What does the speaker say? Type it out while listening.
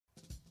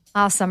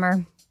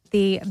Summer,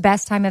 the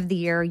best time of the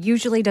year,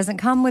 usually doesn't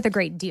come with a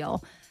great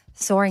deal.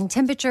 Soaring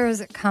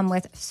temperatures come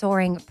with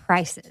soaring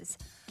prices.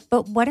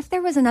 But what if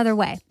there was another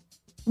way?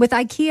 With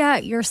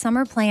IKEA, your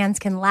summer plans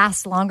can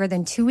last longer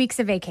than 2 weeks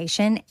of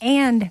vacation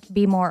and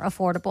be more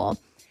affordable.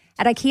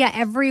 At IKEA,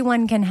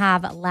 everyone can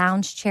have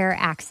lounge chair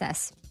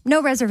access.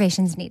 No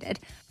reservations needed.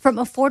 From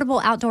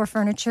affordable outdoor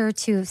furniture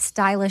to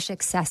stylish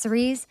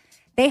accessories,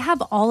 they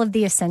have all of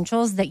the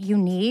essentials that you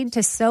need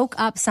to soak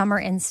up summer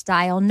in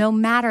style, no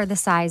matter the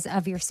size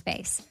of your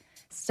space.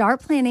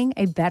 Start planning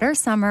a better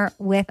summer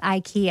with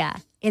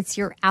IKEA. It's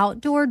your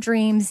outdoor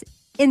dreams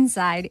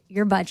inside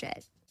your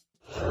budget.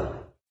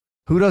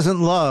 Who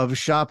doesn't love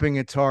shopping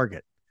at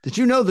Target? Did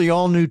you know the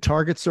all-new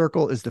Target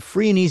Circle is the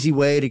free and easy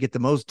way to get the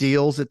most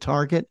deals at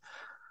Target?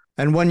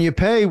 And when you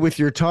pay with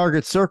your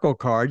Target Circle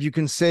card, you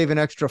can save an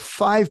extra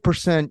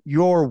 5%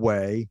 your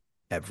way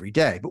every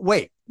day. But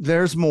wait,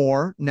 there's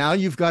more. Now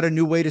you've got a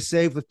new way to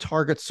save with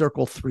Target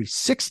Circle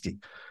 360.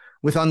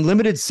 With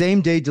unlimited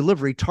same-day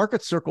delivery,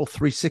 Target Circle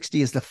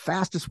 360 is the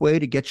fastest way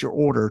to get your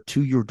order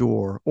to your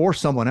door or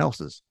someone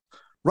else's.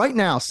 Right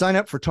now, sign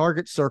up for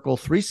Target Circle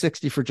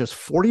 360 for just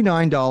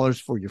 $49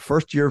 for your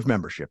first year of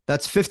membership.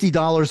 That's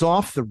 $50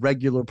 off the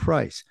regular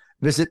price.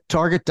 Visit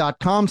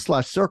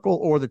target.com/circle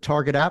or the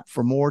Target app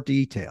for more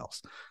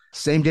details.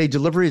 Same-day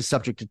delivery is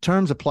subject to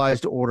terms,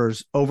 applies to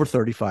orders over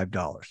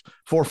 $35.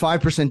 For a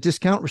 5%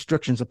 discount,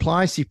 restrictions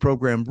apply. See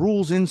program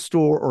rules in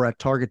store or at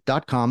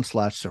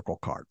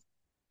target.com/circlecard.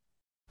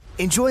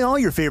 Enjoy all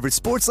your favorite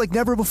sports like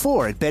never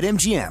before at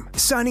BetMGM.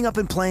 Signing up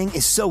and playing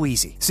is so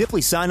easy.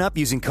 Simply sign up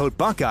using code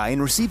Buckeye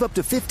and receive up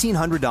to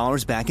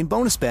 $1,500 back in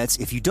bonus bets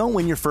if you don't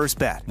win your first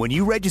bet. When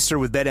you register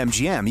with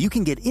BetMGM, you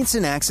can get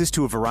instant access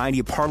to a variety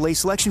of parlay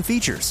selection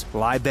features,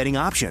 live betting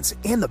options,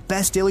 and the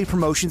best daily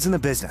promotions in the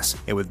business.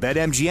 And with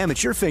BetMGM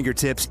at your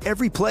fingertips,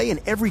 every play and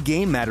every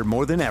game matter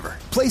more than ever.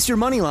 Place your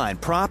moneyline,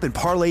 prop, and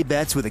parlay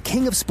bets with the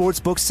king of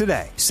sportsbooks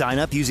today. Sign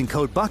up using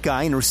code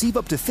Buckeye and receive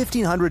up to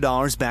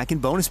 $1,500 back in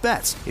bonus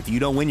bets if you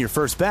don't win your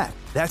first bet.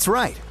 That's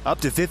right, up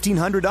to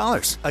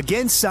 $1,500.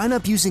 Again, sign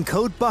up using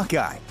code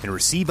Buckeye and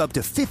receive up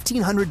to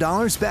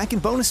 $1,500 back in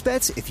bonus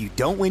bets if you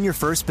don't win your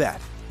first bet.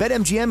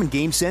 BetMGM and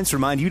GameSense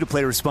remind you to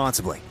play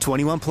responsibly.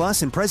 21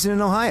 plus and present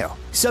in Ohio.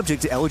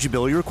 Subject to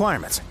eligibility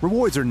requirements.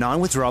 Rewards are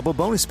non-withdrawable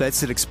bonus bets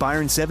that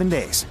expire in 7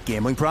 days.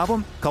 Gambling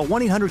problem? Call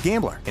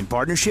 1-800-GAMBLER in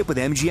partnership with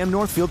MGM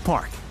Northfield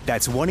Park.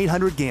 That's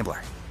 1-800-GAMBLER.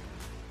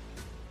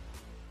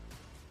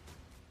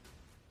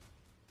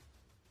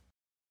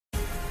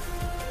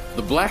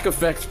 The Black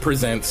Effect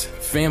presents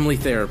Family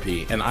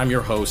Therapy, and I'm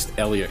your host,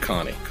 Elliot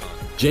Connie.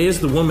 Jay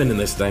is the woman in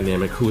this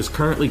dynamic who is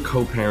currently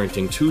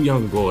co-parenting 2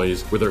 young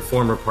boys with her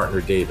former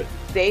partner, David.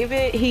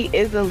 David, he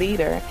is a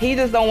leader. He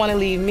just don't want to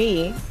leave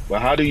me.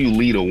 But how do you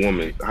lead a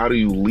woman? How do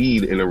you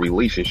lead in a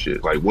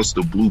relationship? Like, what's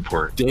the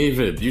blueprint?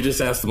 David, you just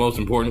asked the most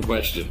important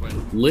question.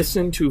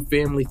 Listen to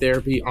Family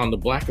Therapy on the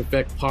Black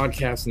Effect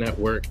Podcast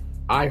Network,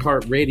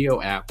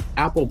 iHeartRadio app,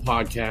 Apple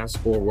Podcasts,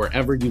 or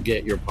wherever you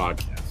get your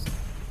podcasts.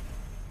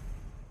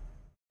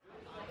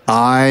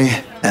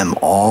 I am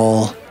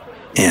all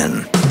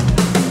in.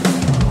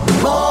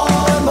 More.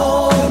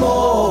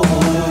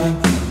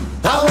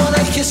 I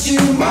wanna kiss you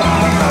more. I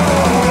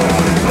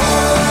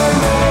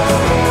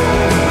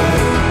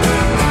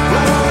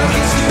wanna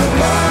kiss you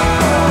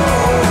more.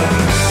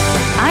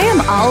 I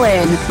am all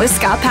in with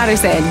Scott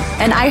Patterson,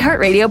 an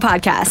iHeartRadio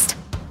podcast.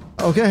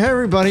 Okay, hey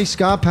everybody,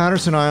 Scott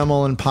Patterson, I Am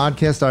All In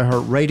podcast,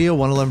 iHeartRadio,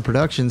 111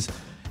 Productions,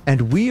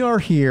 and we are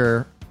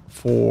here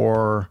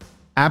for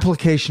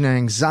Application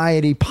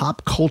Anxiety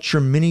Pop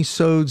Culture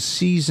Minisodes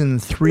Season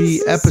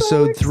 3,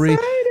 Episode 3,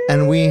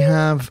 and we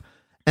have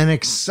an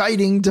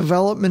exciting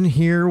development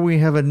here. We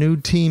have a new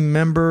team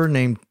member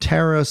named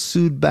Tara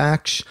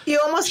Sudbaksh. You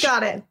almost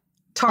got it.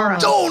 Tara.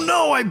 Oh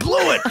no, I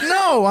blew it.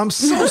 No, I'm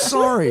so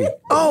sorry.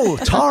 Oh,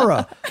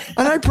 Tara.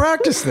 And I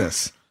practiced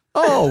this.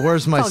 Oh,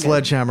 where's my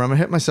sledgehammer? I'm going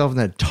to hit myself in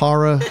the head.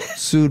 Tara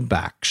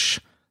Sudbaksh.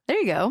 There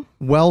you go.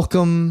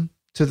 Welcome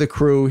to the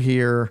crew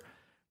here.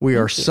 We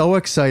are so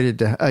excited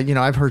to,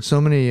 I've heard so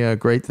many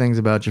great things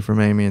about you from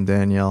Amy and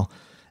Danielle,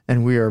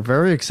 and we are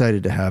very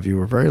excited to have you.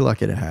 We're very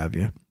lucky to have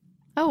you.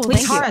 Oh, well,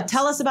 wait, Tara,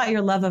 tell us about your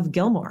love of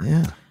Gilmore.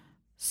 Yeah.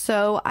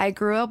 So I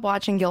grew up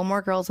watching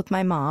Gilmore Girls with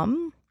my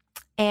mom,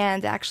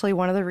 and actually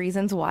one of the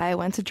reasons why I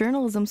went to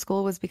journalism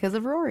school was because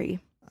of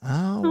Rory.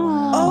 Oh,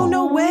 wow. Oh,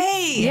 no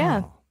way.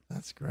 Yeah.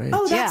 That's great.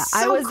 Oh, that's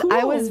so cool.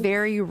 I was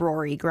very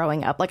Rory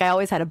growing up. Like, I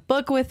always had a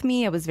book with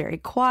me. I was very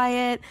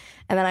quiet.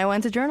 And then I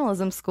went to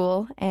journalism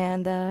school,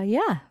 and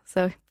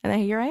so and then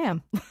here I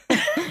am.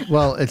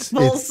 Well, it's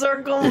full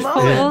circle.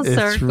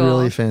 It's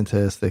really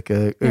fantastic.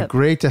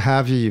 Great to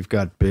have you. You've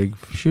got big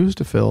shoes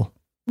to fill.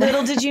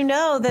 Little did you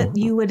know that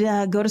you would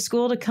go to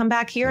school to come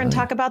back here and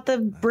talk about the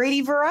Brady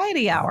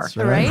Variety Hour, That's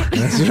right?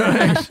 That's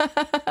right.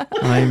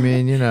 I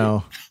mean,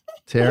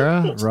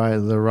 Tara,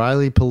 the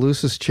Riley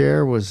Pelusis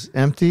chair was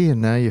empty, and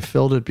now you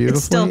filled it beautifully.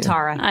 It's still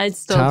Tara. It's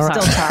still Tara.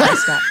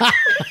 It's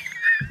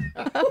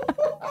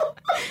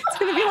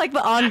going to be like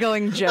the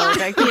ongoing joke.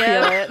 I can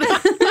feel it.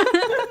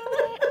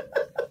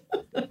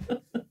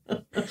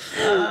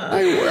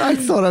 I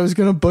thought I was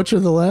going to butcher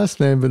the last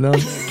name, but no,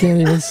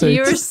 can't even say.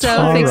 You were so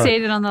Tara.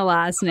 fixated on the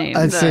last name.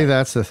 I'd say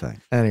that's the thing.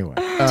 Anyway,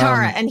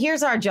 Tara, and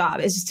here's our job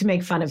is just to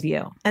make fun of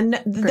you. And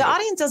the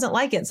audience doesn't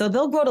like it. So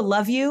they'll grow to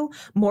love you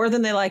more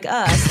than they like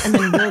us. And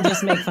then we'll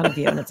just make fun of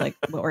you. And it's like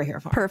what we're here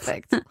for.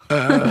 Perfect.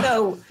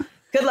 So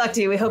good luck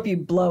to you. We hope you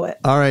blow it.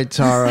 All right,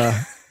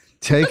 Tara,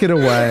 take it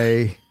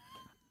away.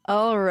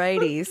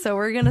 Alrighty, so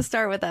we're going to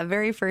start with that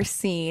very first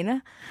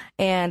scene.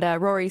 And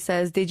Rory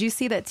says, did you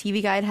see that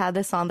TV Guide had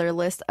this on their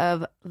list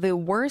of the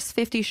worst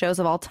 50 shows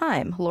of all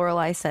time?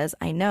 Lorelai says,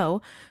 I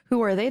know.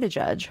 Who are they to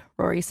judge?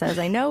 Rory says,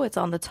 I know it's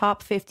on the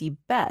top 50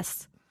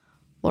 best.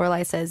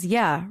 Lorelai says,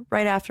 yeah,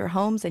 right after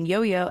Holmes and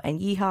Yo-Yo and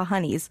Yeehaw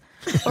Honeys.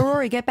 Oh,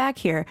 Rory, get back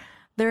here.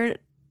 They're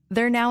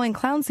now in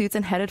clown suits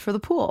and headed for the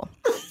pool.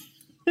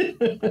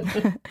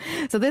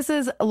 So this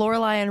is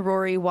Lorelai and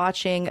Rory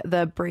watching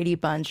the Brady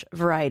Bunch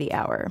Variety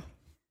Hour.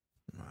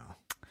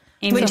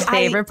 Amy's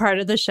favorite part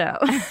of the show.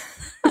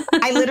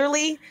 I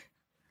literally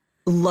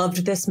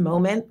loved this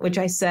moment, which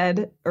I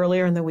said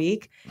earlier in the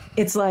week.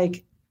 It's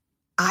like,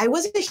 I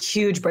was a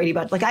huge Brady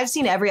Bunch. Like, I've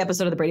seen every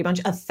episode of the Brady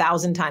Bunch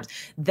 1,000 times.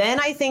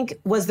 Then I think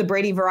was the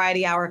Brady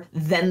Variety Hour,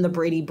 then the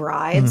Brady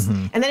Brides.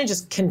 Mm-hmm. And then it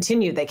just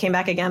continued. They came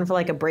back again for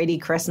like a Brady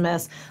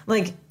Christmas.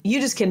 Like, you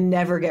just can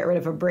never get rid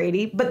of a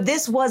Brady. But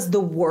this was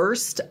the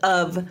worst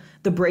of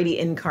the Brady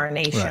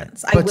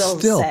incarnations, I will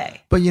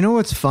say. But you know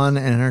what's fun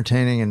and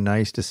entertaining and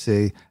nice to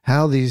see?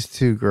 How these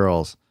two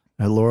girls,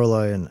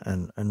 Lorelai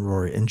and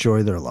Rory,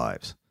 enjoy their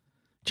lives.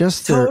 They're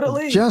just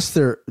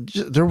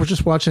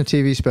watching a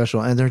TV special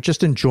and they're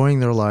just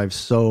enjoying their lives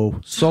so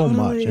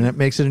much, and it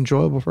makes it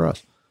enjoyable for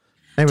us.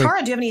 Anyway,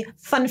 Tara, do you have any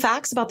fun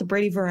facts about the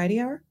Brady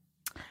Variety Hour?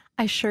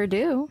 I sure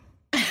do.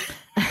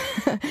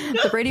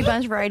 The Brady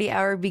Bunch Variety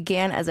Hour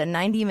began as a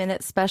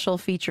 90-minute special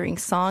featuring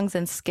songs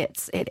and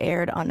skits. It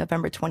aired on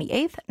November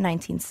 28th,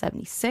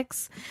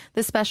 1976.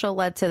 The special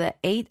led to the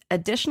 8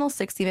 additional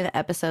 60-minute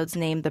episodes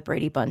named the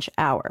Brady Bunch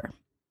Hour.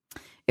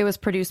 It was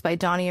produced by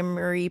Donnie and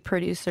Marie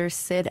producers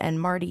Sid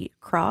and Marty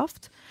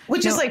Croft.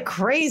 Which is like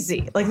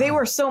crazy. Like, they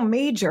were so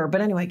major.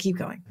 But anyway, keep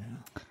going.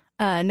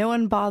 No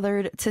one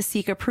bothered to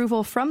seek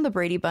approval from the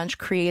Brady Bunch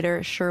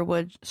creator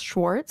Sherwood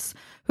Schwartz,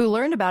 who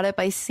learned about it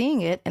by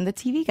seeing it in the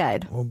TV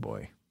Guide. Oh,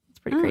 boy. It's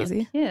pretty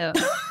crazy. Yeah.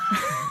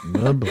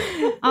 Oh,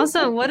 boy.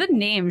 Also, what a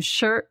name.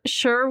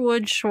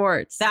 Sherwood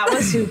Schwartz. That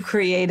was who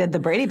created the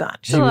Brady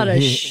Bunch.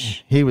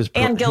 He was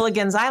and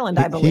Gilligan's Island,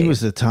 I believe. He was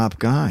the top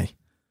guy.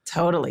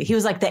 Totally. He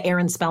was like the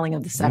Aaron Spelling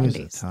of the 70s.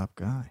 He was the top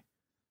guy.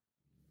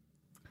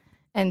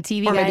 And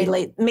TV or Guide...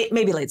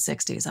 maybe late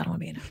 60s. I don't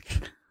want to be in it.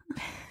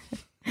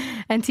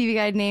 And TV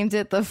Guide named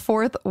it the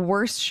 4th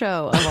worst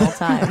show of all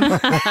time.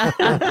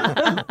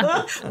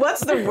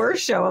 What's the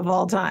worst show of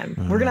all time?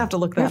 We're going to have to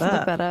look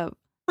that up.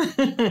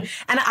 And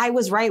I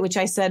was right, which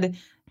I said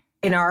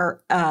in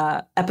our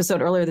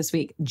episode earlier this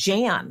week.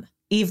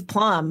 Eve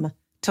Plum,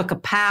 took a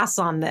pass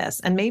on this.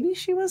 And maybe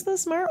she was the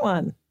smart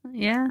one.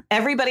 Yeah.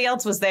 Everybody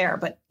else was there,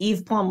 but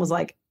Eve Plum was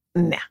like,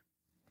 nah.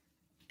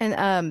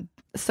 And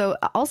so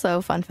also,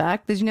 fun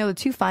fact, did you know the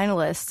 2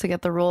 finalists to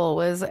get the role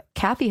was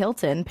Kathy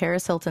Hilton,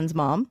 Paris Hilton's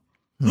mom.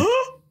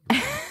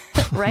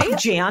 Right?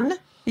 Jan?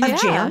 Yeah.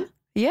 Jan?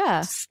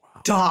 Yeah.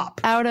 Stop.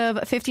 Out of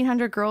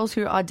 1,500 girls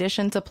who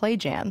auditioned to play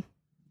Jan.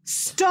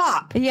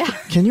 Stop. Yeah.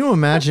 Can you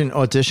imagine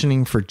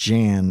auditioning for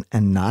Jan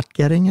and not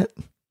getting it?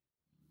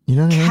 You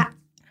know what I mean?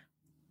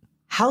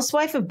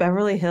 Housewife of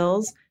Beverly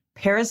Hills,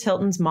 Paris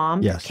Hilton's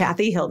mom, Yes.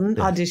 Kathy Hilton,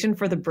 auditioned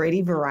for the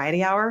Brady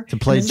Variety Hour. To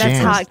play Jan. That's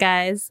hot,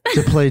 guys.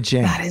 To play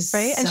Jan. That is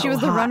right? And so she was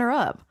the hot.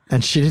 runner-up.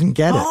 And she didn't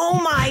get it. Oh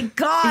my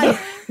God.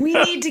 We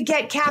need to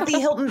get Kathy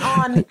Hilton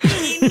on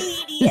immediately.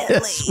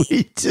 Yes,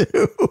 we do.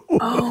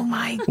 Oh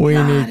my God.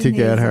 We need to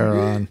get her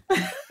on.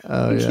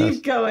 Oh, yes.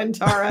 Keep going,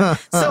 Tara.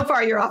 So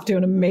far, you're off to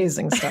an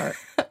amazing start.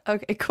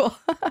 Okay, cool.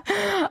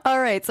 All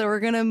right, so we're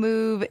going to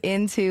move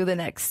into the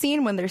next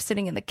scene when they're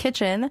sitting in the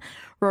kitchen.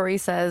 Rory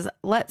says,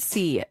 let's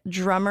see,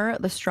 drummer,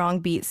 the strong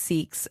beat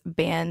seeks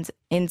band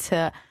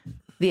into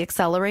the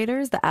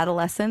accelerators, the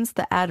adolescents,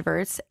 the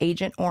adverts,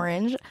 Agent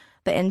Orange,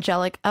 the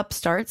angelic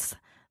upstarts,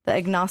 the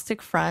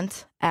agnostic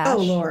front, Ash. Oh,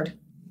 Lord.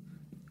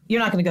 You're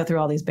not going to go through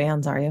all these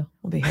bands, are you?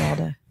 We'll be here all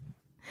day.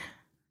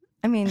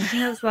 I mean,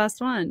 That was the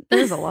last one.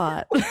 there's a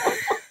lot.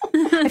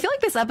 I feel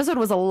like this episode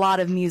was a lot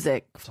of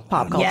music,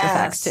 pop culture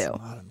facts, too. A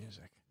lot of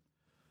music.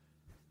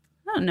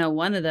 I don't know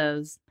one of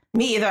those.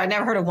 Me either. I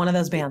never heard of one of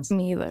those bands.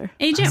 Me either.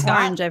 Agent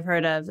Scott? Orange, I've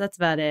heard of. That's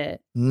about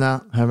it.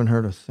 No, haven't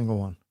heard a single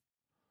one.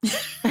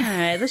 All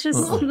right, let's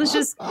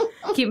just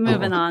keep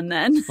moving on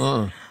then.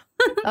 All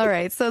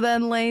right. So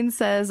then Lane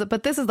says,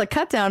 but this is the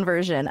cut down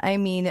version. I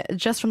mean,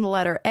 just from the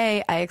letter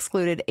A, I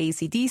excluded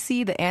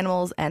AC/DC, The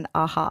Animals, and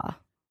Aha.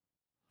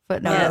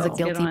 Footnote as a good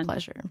guilty one.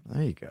 pleasure.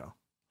 There you go.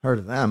 Heard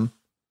of them.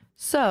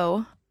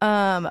 So,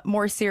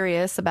 more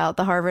serious about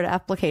the Harvard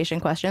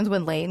application questions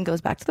when Lane goes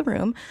back to the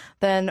room.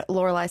 Then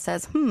Lorelai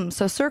says,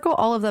 so circle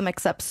all of them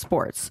except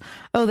sports.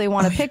 Oh, they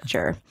want a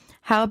picture.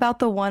 How about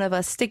the one of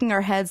us sticking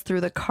our heads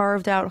through the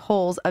carved out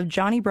holes of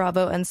Johnny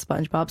Bravo and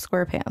SpongeBob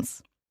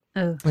SquarePants?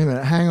 Oh. Wait a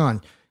minute. Hang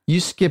on. You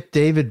skipped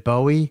David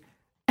Bowie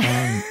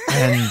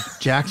and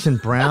Jackson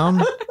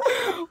Brown.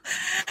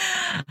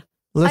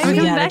 Let's I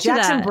go. come back to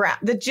Jackson that. Brown.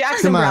 The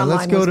Jackson Come Brown on, let's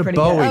line go was to pretty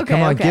Bowie. good.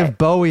 Come on, Okay. give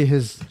Bowie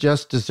his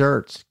just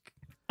desserts.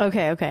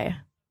 Okay.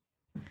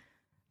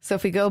 So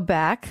if we go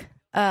back,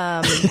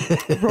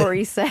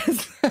 Rory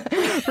says,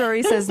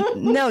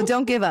 no,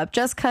 don't give up.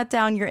 Just cut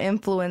down your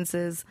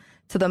influences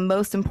to the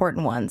most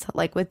important ones,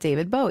 like with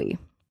David Bowie.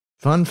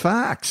 Fun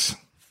facts.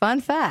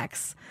 Fun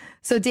facts.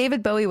 So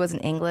David Bowie was an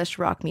English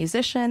rock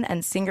musician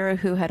and singer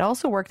who had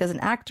also worked as an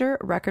actor,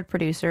 record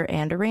producer,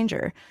 and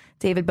arranger.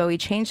 David Bowie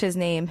changed his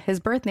name. His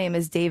birth name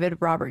is David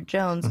Robert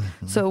Jones,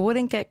 so it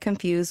wouldn't get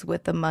confused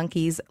with the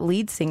Monkees'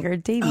 lead singer,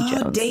 Davy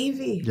Jones.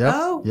 Davy. Yep.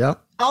 Oh,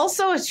 Yep.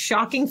 Also, a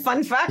shocking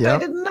fun fact I Yep.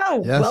 didn't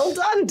know. Yes. Well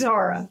done,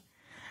 Tara.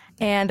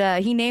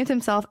 And he named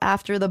himself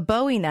after the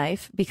Bowie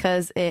knife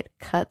because it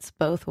cuts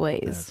both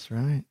ways. That's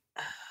right.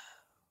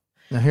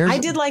 Now here's I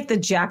did like the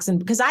Jackson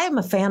because I am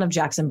a fan of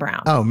Jackson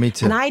Brown. Oh, me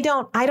too. And I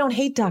don't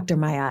hate Dr.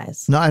 My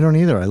Eyes. No, I don't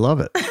either. I love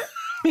it.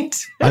 Me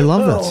too. I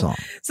love that song.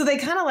 So they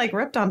kind of like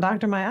ripped on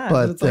Dr. My Eyes.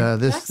 But It's like,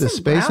 the Jackson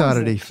Space Brown's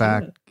Oddity like,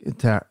 fact,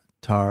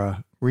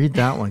 Tara, read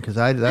that one because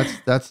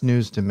that's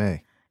news to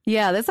me.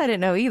 Yeah, this I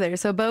didn't know either.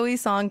 So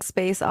Bowie's song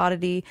Space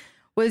Oddity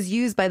was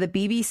used by the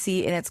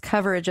BBC in its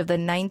coverage of the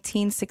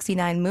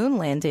 1969 moon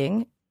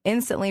landing,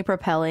 instantly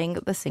propelling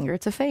the singer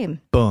to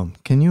fame. Boom.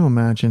 Can you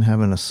imagine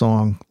having a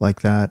song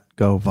like that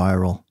go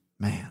viral?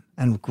 Man,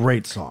 and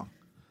great song.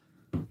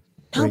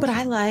 No, but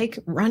I like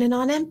Running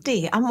on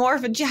Empty. I'm more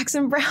of a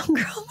Jackson Brown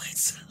girl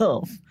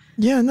myself.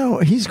 Yeah, no,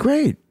 he's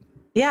great.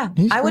 Yeah,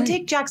 He's I would great.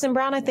 take Jackson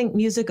Brown, I think,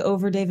 music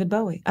over David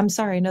Bowie. I'm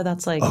sorry. No,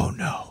 that's like. Oh,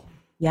 no.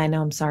 Yeah, I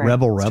know. I'm sorry.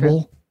 Rebel It's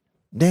Rebel?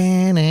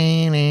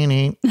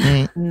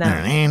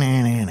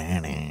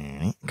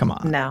 No. Come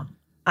on. No,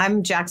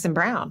 I'm Jackson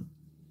Brown.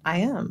 I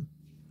am.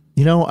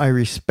 You know, I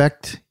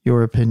respect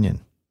your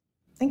opinion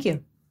Thank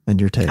you. and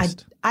your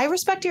taste. I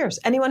respect yours.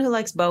 Anyone who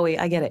likes Bowie,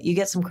 I get it. You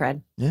get some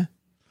cred. Yeah.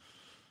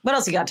 What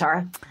else you got,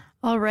 Tara?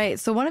 All right.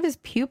 So one of his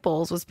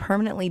pupils was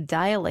permanently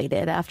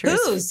dilated after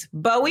Whose?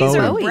 Bowie's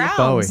or Bowie.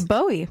 Brown's?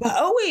 Bowie.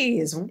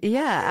 Bowie's.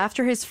 Yeah,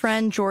 after his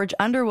friend George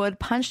Underwood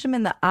punched him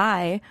in the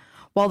eye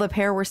while the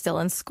pair were still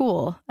in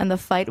school, and the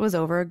fight was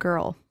over a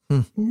girl.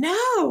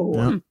 No.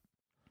 Yep.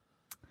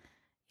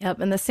 Yep,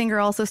 and the singer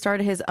also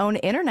started his own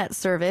internet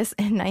service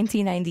in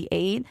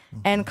 1998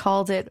 and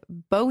called it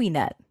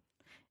BowieNet.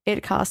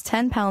 It cost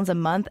 £10 a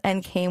month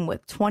and came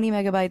with 20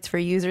 megabytes for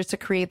users to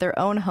create their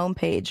own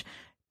homepage.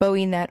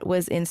 BowieNet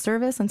was in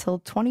service until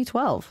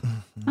 2012.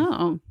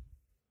 Oh.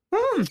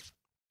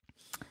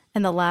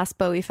 And the last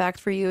Bowie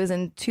fact for you is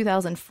in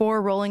 2004,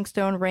 Rolling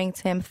Stone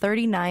ranked him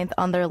 39th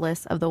on their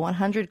list of the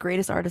 100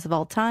 greatest artists of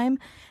all time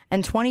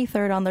and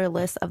 23rd on their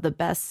list of the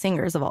best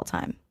singers of all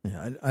time.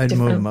 Yeah, I'd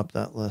move him up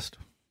that list.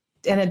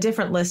 And a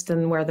different list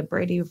than where the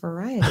Brady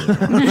Variety.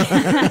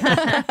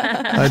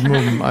 I'd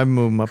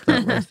move him up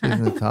that list. He's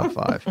in the top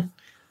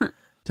 5.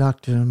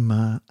 Dr.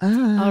 My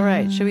Eyes. All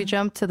right, should we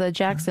jump to the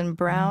Jackson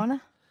Brown?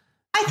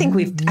 I think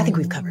we've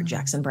covered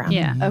Jackson Brown.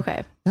 Yeah.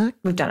 Okay.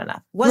 We've done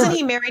enough. Wasn't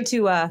he married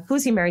to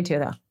who's he married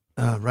to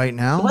though? Right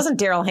now? It wasn't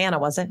Daryl Hannah,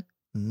 was it?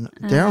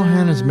 Daryl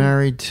Hannah's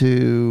married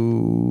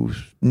to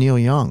Neil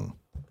Young.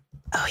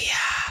 Oh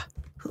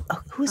yeah.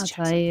 Who's I'll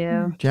Jackson? tell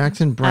you.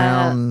 Jackson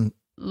Brown.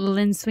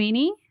 Lynn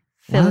Sweeney,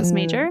 Phyllis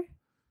Major.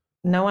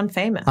 No one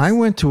famous. I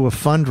went to a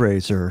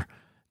fundraiser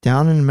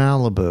down in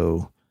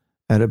Malibu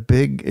at a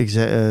big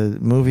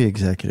movie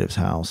executive's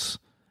house,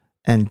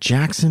 and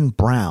Jackson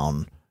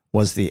Brown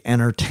was the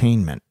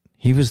entertainment.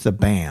 He was the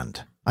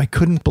band. I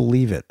couldn't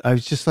believe it. I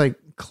was just like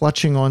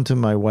clutching onto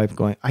my wife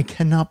going, I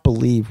cannot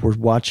believe we're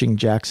watching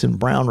Jackson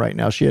Brown right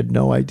now. She had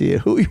no idea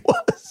who he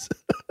was.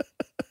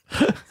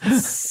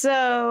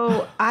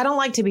 So I don't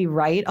like to be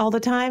right all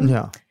the time.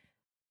 Yeah.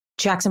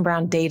 Jackson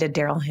Brown dated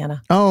Daryl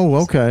Hannah. Oh,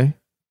 okay.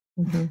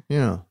 Mm-hmm.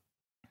 Yeah.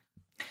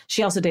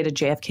 She also dated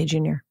JFK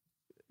Jr.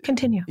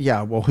 Continue.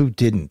 Yeah. Well, who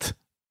didn't?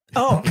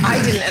 Oh, I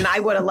didn't, and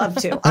I would have loved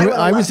to.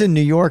 I was in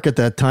New York at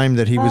that time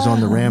that he was on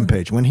the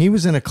rampage. When he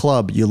was in a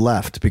club, you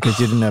left because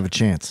you didn't have a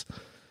chance.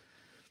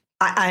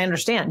 I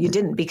understand. You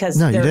didn't because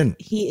No, you didn't.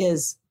 He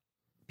is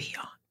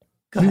beyond.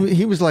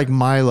 He was like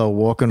Milo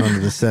walking onto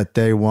the set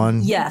day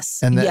one. Yes.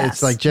 And yes,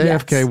 it's like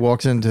JFK yes.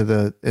 walks into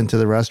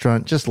the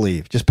restaurant, just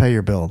leave. Just pay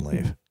your bill and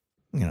leave.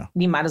 You know.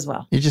 You might as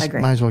well. You just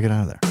might as well get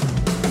out of there.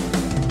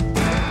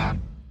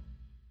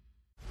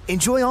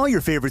 Enjoy all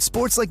your favorite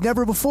sports like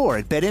never before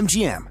at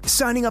BetMGM.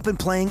 Signing up and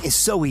playing is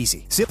so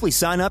easy. Simply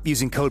sign up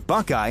using code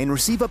Buckeye and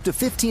receive up to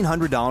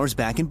 $1,500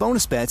 back in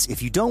bonus bets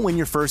if you don't win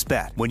your first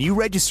bet. When you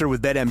register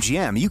with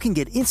BetMGM, you can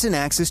get instant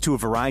access to a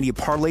variety of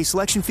parlay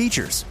selection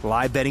features,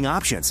 live betting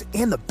options,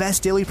 and the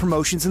best daily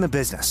promotions in the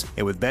business.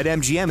 And with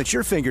BetMGM at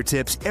your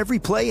fingertips, every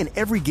play and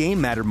every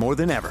game matter more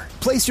than ever.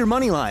 Place your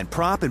moneyline,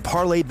 prop, and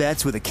parlay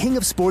bets with the king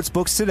of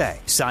sportsbooks today.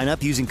 Sign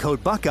up using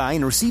code Buckeye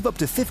and receive up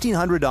to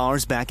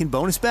 $1,500 back in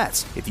bonus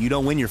bets if you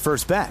don't win your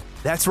first bet.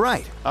 That's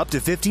right, up to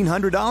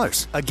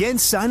 $1,500. Again,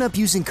 sign up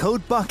using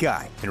code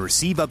Buckeye and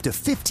receive up to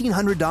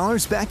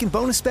 $1,500 back in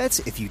bonus bets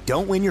if you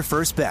don't win your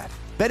first bet.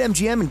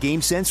 BetMGM and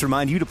GameSense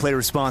remind you to play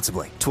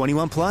responsibly.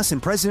 21 plus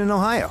and present in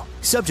Ohio.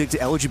 Subject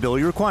to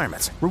eligibility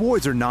requirements.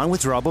 Rewards are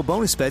non-withdrawable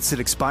bonus bets that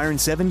expire in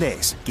 7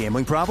 days.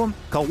 Gambling problem?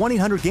 Call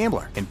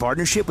 1-800-GAMBLER in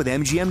partnership with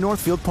MGM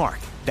Northfield Park.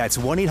 That's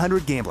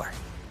 1-800-GAMBLER.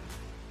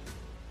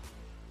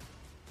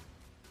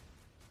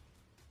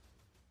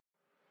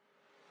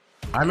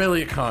 I'm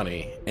Elliot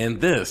Connie, and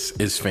this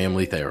is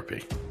Family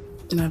Therapy.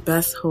 My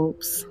best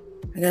hopes,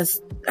 I guess,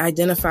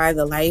 identify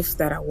the life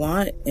that I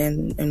want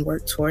and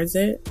work towards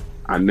it.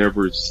 I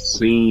never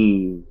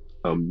seen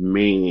a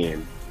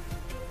man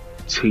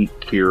take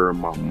care of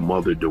my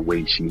mother the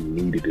way she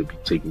needed to be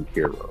taken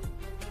care of.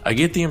 I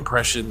get the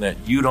impression that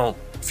you don't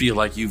feel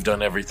like you've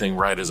done everything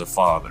right as a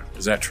father.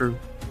 Is that true?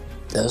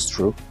 That's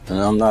true, and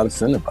I'm not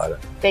offended by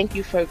that. Thank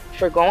you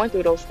for going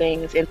through those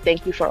things, and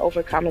thank you for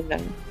overcoming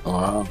them.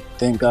 Wow.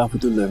 Thank God for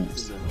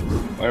deliverance.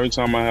 Every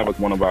time I have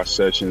one of our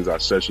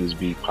sessions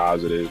be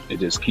positive. It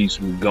just keeps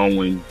me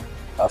going.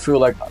 I feel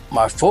like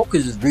my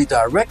focus is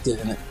redirected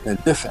in a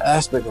different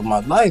aspect of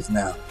my life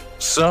now.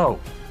 So,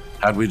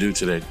 how'd we do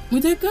today? We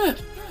did good.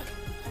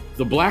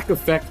 The Black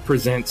Effect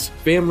presents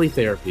Family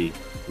Therapy.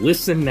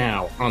 Listen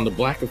now on the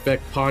Black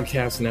Effect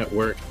Podcast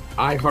Network,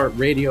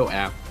 iHeartRadio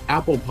app,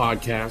 Apple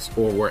Podcasts,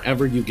 or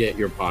wherever you get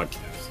your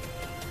podcasts.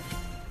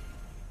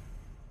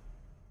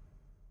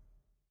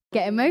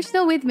 Get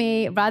emotional with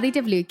me, Radhi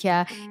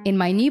Devlukia, in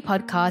my new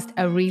podcast,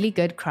 A Really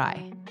Good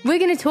Cry. We're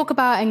going to talk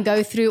about and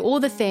go through all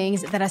the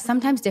things that are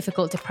sometimes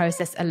difficult to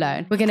process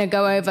alone. We're going to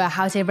go over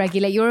how to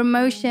regulate your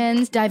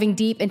emotions, diving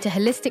deep into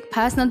holistic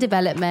personal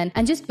development,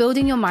 and just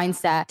building your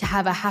mindset to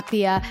have a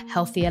happier,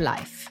 healthier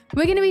life.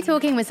 We're going to be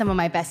talking with some of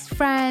my best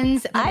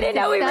friends. I didn't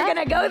know we were going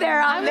to go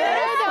there on this.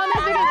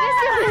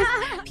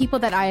 People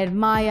that I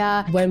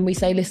admire. When we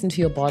say listen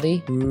to your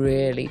body,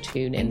 really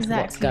tune into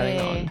what's going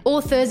on.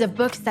 Authors of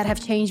books that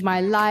have changed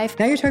my life.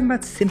 Now you're talking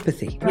about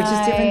sympathy, which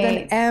is different than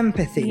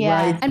empathy,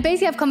 right? And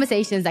basically have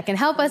conversations that can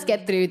help us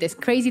get through this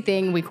crazy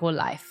thing we call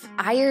life.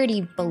 I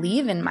already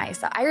believe in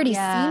myself. I already see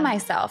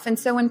myself. And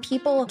so when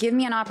people give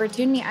me an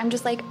opportunity, I'm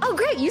just like, oh,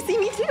 great, you see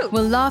me too.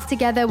 We'll laugh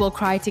together, we'll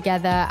cry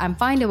together, and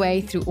find a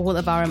way through all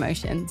of our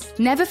emotions.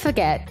 Never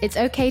forget, it's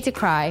okay to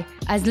cry,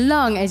 as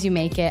long as you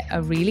make it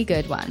a really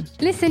good one.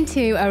 Listen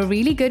to A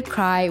Really Good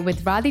Cry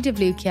with Radhi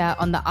Devlukia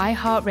on the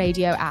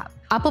iHeartRadio app,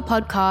 Apple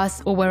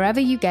Podcasts, or wherever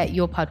you get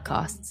your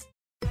podcasts.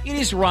 It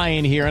is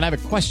Ryan here, and I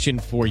have a question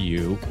for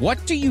you.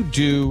 What do you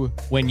do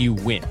when you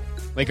win?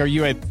 Like, are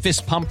you a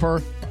fist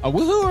pumper, a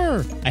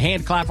woohooer, a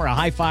hand clapper, a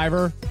high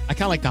fiver? I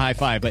kind of like the high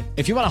five, but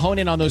if you want to hone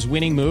in on those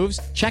winning moves,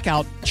 check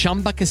out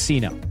Chumba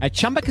Casino. At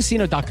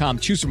ChumbaCasino.com,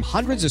 choose from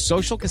hundreds of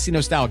social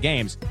casino-style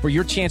games for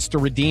your chance to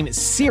redeem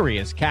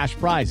serious cash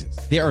prizes.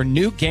 There are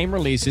new game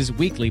releases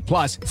weekly,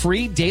 plus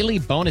free daily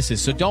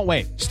bonuses, so don't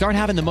wait. Start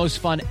having the most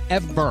fun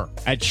ever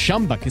at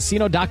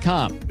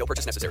ChumbaCasino.com. No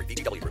purchase necessary.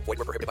 VGW. Void where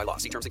prohibited by law.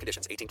 See terms and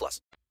conditions. 18+.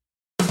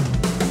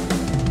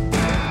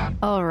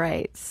 All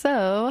right.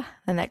 So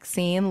the next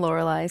scene,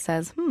 Lorelai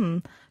says,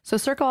 so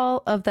circle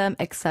all of them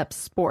except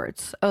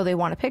sports. Oh, they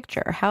want a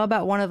picture. How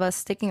about one of us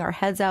sticking our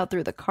heads out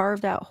through the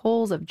carved out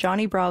holes of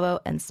Johnny Bravo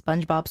and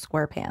SpongeBob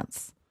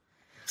SquarePants?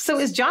 So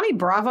is Johnny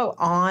Bravo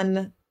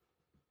on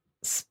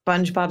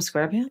SpongeBob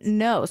SquarePants?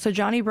 No. So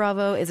Johnny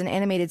Bravo is an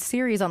animated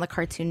series on the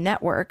Cartoon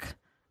Network.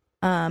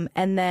 And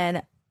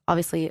then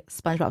obviously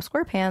SpongeBob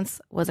SquarePants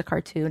was a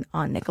cartoon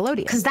on Nickelodeon.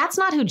 Because that's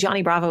not who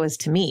Johnny Bravo is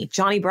to me.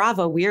 Johnny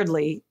Bravo,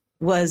 weirdly,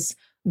 was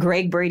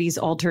Greg Brady's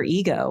alter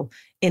ego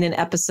in an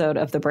episode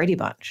of The Brady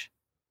Bunch.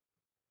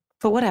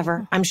 But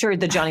whatever. I'm sure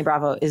the Johnny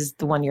Bravo is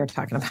the one you're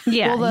talking about.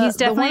 Yeah, well, he's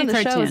definitely the one a in the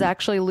show cartoon. is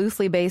actually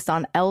loosely based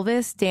on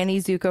Elvis, Danny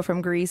Zuko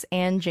from Grease,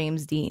 and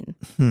James Dean.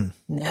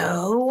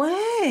 No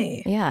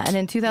way. Yeah, and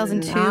in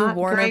 2002, Not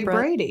Warner Greg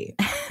Brady.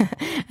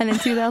 And in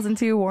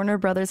 2002, Warner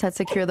Brothers had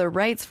secured the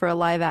rights for a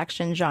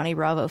live-action Johnny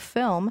Bravo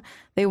film.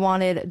 They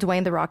wanted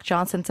Dwayne "The Rock"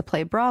 Johnson to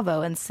play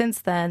Bravo, and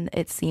since then,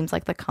 it seems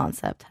like the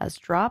concept has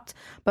dropped.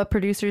 But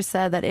producers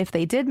said that if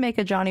they did make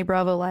a Johnny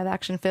Bravo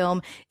live-action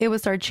film, it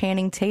would star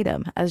Channing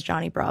Tatum as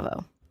Johnny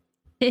Bravo.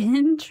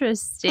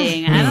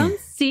 Interesting. I don't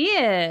see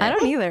it. I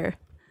don't either.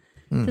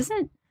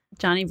 Doesn't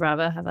Johnny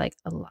Bravo have like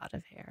a lot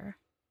of hair?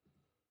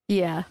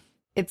 Yeah.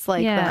 It's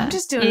like that. I'm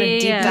just doing a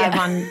deep dive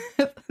on.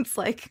 It's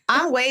like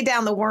I'm way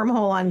down the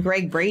wormhole on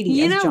Greg Brady.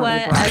 You as know Johnny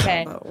what? Bravo,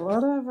 Okay. but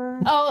whatever.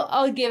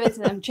 I'll give it to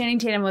them. Channing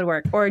Tatum would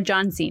work, or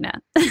John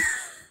Cena.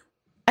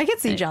 I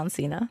could see John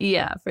Cena.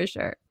 Yeah, for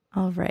sure.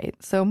 All right.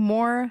 So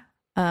more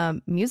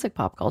music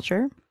pop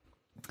culture.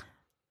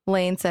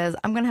 Lane says,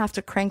 I'm going to have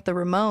to crank the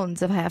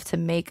Ramones if I have to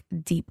make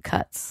deep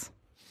cuts.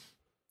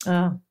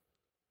 Oh.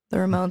 The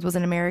Ramones was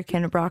an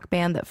American rock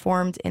band that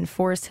formed in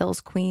Forest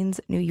Hills,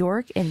 Queens, New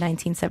York in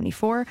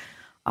 1974,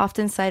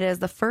 often cited as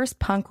the first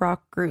punk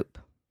rock group.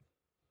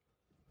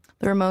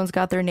 The Ramones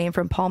got their name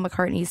from Paul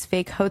McCartney's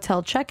fake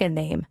hotel check-in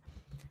name.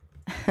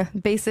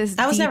 Bassist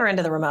I was never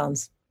into the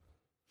Ramones.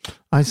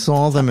 I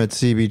saw them at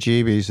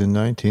CBGB's in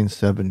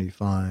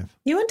 1975.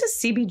 You went to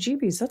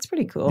CBGB's. That's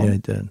pretty cool. Yeah, I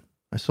did.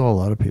 I saw a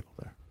lot of people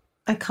there.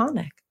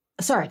 Iconic.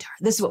 Sorry, Tara.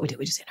 This is what we do.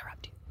 We just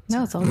interrupt you.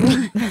 No, it's all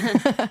good.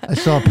 I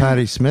saw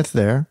Patti Smith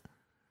there.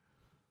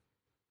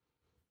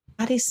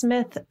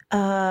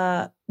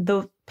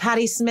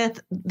 Patty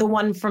Smith, the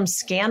one from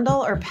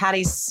Scandal, or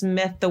Patty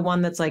Smith, the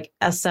one that's like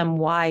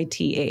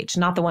SMYTH,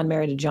 not the one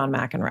married to John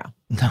McEnroe?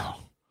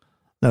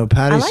 No,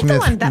 Patty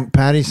Smith.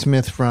 Patty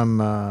Smith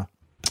from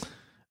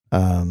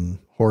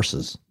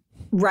Horses.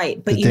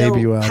 Right, but The you know,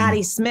 debut album.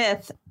 Patty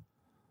Smith,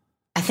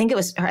 I think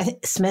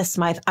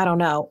Smythe, I don't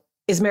know,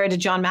 is married to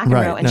John McEnroe,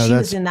 Right, and no, she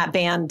that's- was in that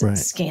band right.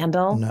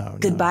 Scandal. No,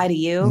 Goodbye to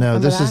You. No, Remember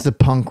this that? is the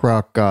punk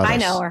rock goddess. I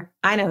know her.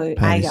 I know who.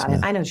 Patti I got Smith.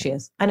 it. I know who she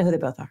is. I know who they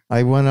both are.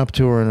 I went up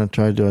to her and I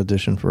tried to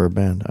audition for her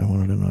band. I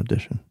wanted an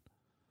audition.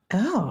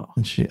 Oh.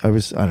 And I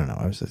was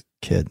a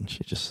kid, and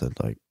she just said,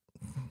 like,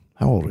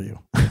 how old are you?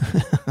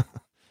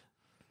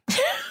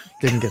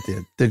 Didn't get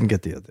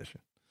the audition.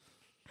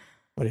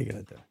 What are you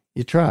going to do?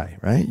 You try,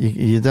 right?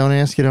 You don't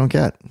ask, you don't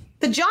get.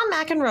 The John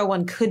McEnroe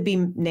one could be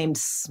named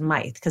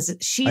Smythe because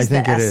she's I the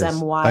think it is.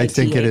 SMYTH I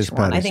think it is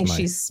one. Patty I think Smythe.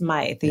 she's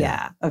Smythe.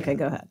 Yeah. Okay,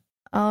 go ahead.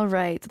 All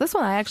right. So this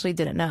one I actually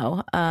didn't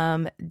know.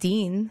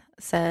 Dean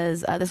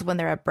says, this is when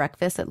they're at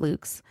breakfast at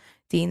Luke's.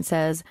 Dean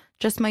says,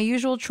 just my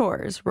usual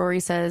chores. Rory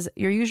says,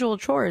 your usual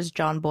chores,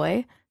 John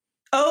boy.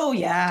 Oh,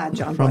 yeah,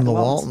 John From boy. the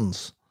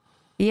Waltons.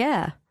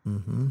 Yeah.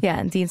 Mm-hmm. Yeah.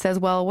 And Dean says,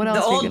 well, what else?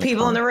 The are you old gonna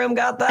people call in the room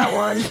got that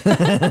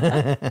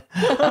one.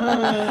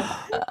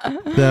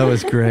 That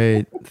was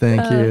great.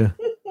 Thank you.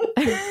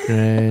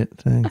 Great.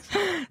 Thanks.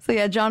 So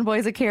yeah, John Boy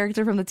is a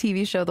character from the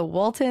TV show The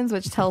Waltons,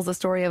 which tells the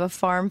story of a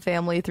farm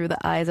family through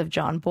the eyes of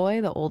John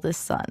Boy, the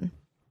oldest son.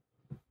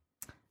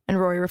 And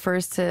Rory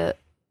refers to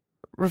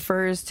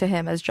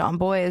him as John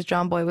Boy, as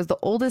John Boy was the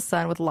oldest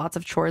son with lots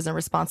of chores and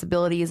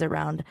responsibilities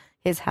around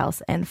his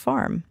house and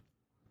farm.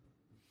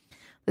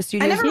 The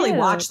studio. I never really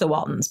watched The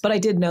Waltons, but I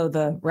did know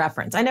the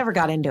reference. I never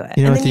got into it.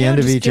 You know, And at then, the end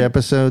of just each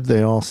episode,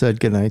 they all said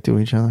goodnight to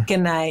each other. Good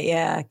night,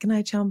 yeah. Good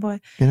night, John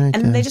Boy. Good night,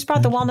 And Dad. they just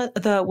brought the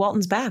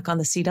Waltons back on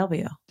the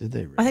CW. Did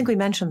they really? I think we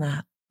mentioned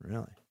that.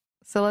 Really?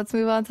 So let's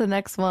move on to the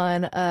next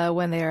one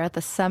when they are at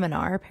the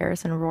seminar,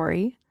 Paris and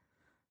Rory.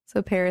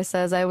 So Paris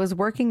says, I was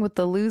working with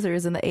the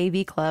losers in the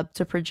AV club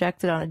to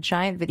project it on a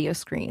giant video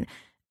screen.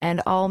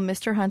 And all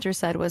Mr. Hunter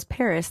said was,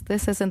 Paris,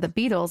 this isn't the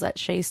Beatles at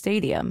Shea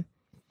Stadium.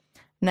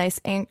 Nice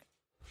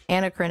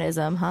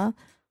anachronism, huh?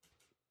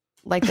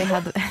 Like they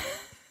had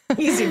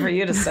Easy for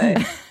you to say.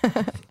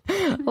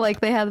 Like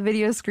they had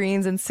video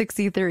screens in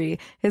 63.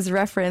 His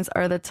reference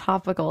are as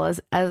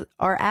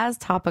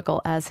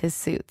topical as his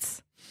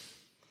suits.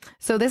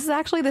 So this is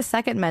actually the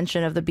second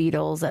mention of the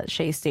Beatles at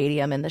Shea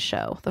Stadium in the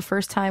show. The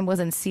first time was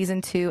in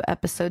season 2,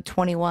 episode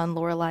 21,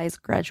 Lorelai's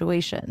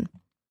graduation.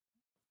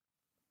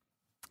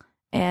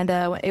 And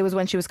it was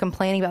when she was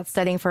complaining about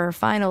studying for her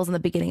finals in the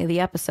beginning of the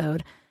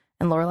episode.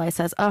 And Lorelai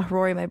says, oh,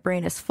 Rory, my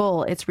brain is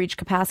full. It's reached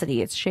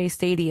capacity. It's Shea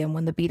Stadium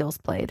when the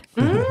Beatles played.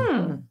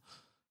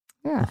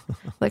 Yeah.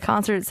 The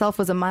concert itself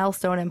was a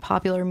milestone in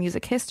popular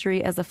music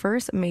history as the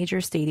first major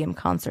stadium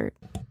concert.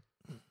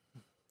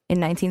 In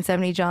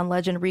 1970, John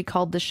Legend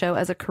recalled the show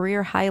as a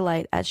career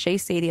highlight at Shea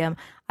Stadium.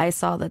 I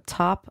saw the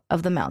top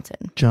of the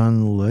mountain.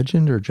 John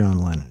Legend or John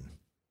Lennon?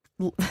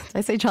 Did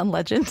I say John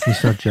Legend? You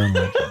said John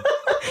Legend.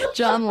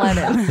 John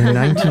Lennon. In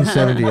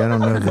 1970, I don't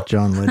know that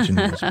John Legend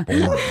was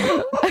born.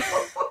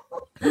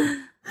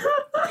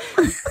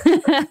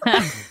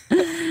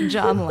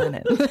 John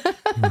Lennon.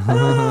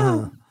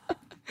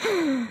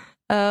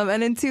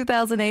 And in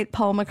 2008,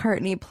 Paul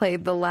McCartney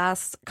played the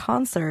last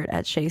concert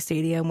at Shea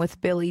Stadium with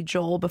Billy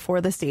Joel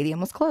before the stadium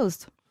was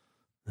closed.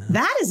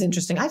 That is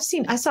interesting. I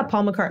saw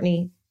Paul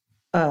McCartney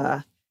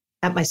at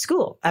my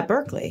school at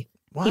Berkeley.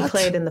 What? He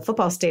played in the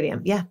football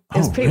stadium. Yeah, it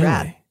was pretty really?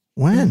 rad.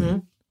 When? Mm-hmm.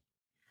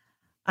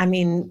 I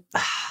mean,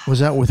 Was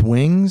that with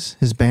Wings?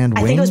 His band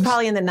Wings? I think it was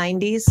probably in the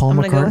 90s. Paul I'm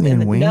gonna go with McCartney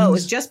and Wings? No, it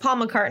was just Paul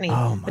McCartney.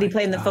 Oh, but he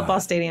played in the football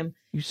stadium.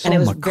 saw And it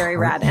was very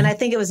rad. McCartney? And I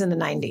think it was in the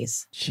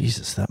 90s.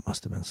 Jesus, that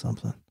must have been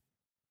something.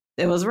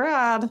 It was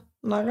rad.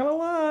 I'm not going to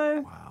lie.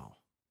 Wow.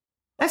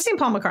 I've seen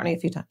Paul McCartney a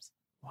few times.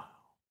 Wow.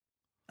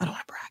 I don't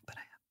want to brag, but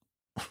I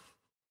have.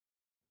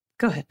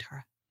 Go ahead,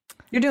 Tara.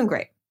 You're doing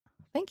great.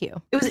 Thank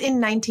you. It was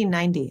in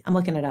 1990. I'm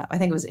looking it up. I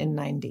think it was in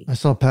 90. I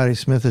saw Patti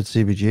Smith at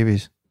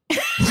CBGB's.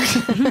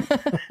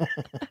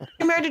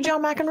 You're married to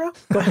John McEnroe?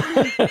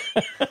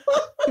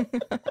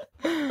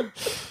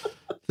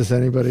 Does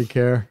anybody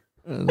care?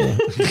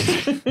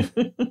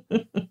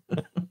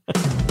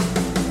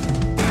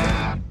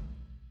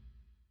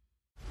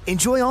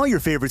 Enjoy all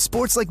your favorite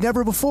sports like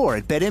never before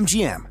at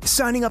BetMGM.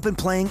 Signing up and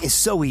playing is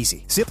so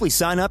easy. Simply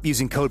sign up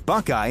using code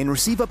Buckeye and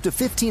receive up to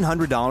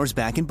 $1,500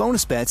 back in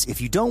bonus bets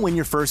if you don't win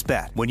your first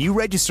bet. When you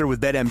register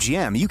with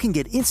BetMGM, you can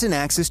get instant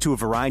access to a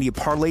variety of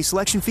parlay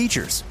selection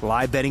features,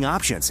 live betting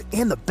options,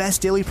 and the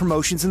best daily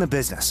promotions in the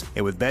business.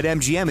 And with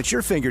BetMGM at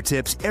your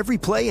fingertips, every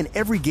play and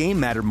every game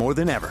matter more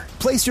than ever.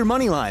 Place your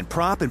moneyline,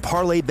 prop, and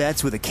parlay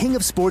bets with the king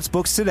of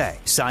sportsbooks today.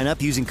 Sign up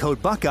using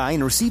code Buckeye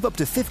and receive up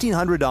to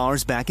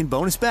 $1,500 back in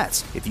bonus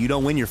bets if you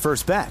don't win your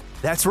first bet.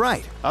 That's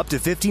right, up to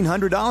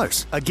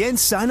 $1,500. Again,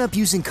 sign up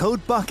using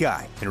code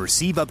Buckeye and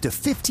receive up to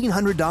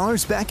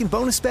 $1,500 back in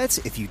bonus bets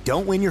if you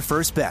don't win your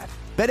first bet.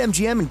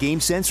 BetMGM and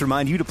GameSense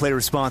remind you to play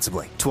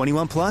responsibly.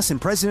 21 plus and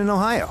present in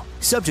Ohio.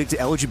 Subject to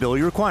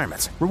eligibility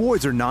requirements.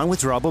 Rewards are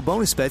non-withdrawable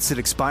bonus bets that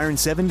expire in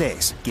 7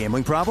 days.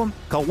 Gambling problem?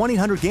 Call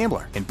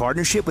 1-800-GAMBLER in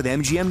partnership with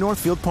MGM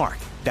Northfield Park.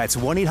 That's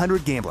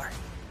 1-800-GAMBLER.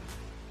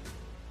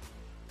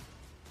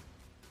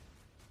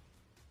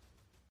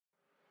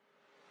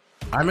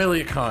 I'm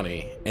Elliot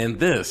Connie, and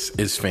this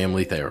is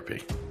Family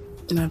Therapy.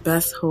 My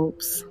best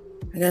hopes,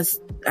 I guess,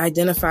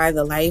 identify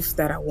the life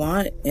that I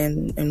want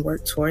and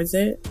work towards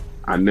it.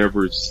 I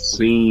never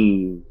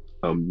seen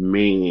a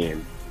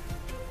man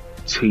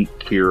take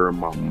care of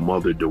my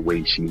mother the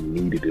way she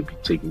needed to be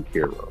taken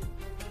care of.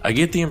 I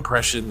get the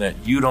impression that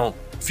you don't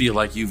feel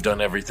like you've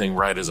done everything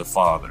right as a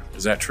father.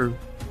 Is that true?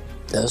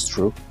 That's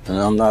true, and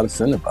I'm not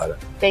offended by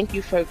that. Thank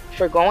you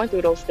for going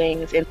through those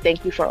things, and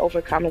thank you for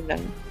overcoming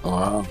them.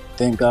 Wow,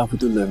 thank God for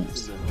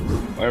deliverance.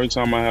 Every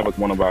time I have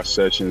one of our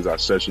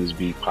sessions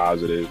be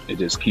positive. It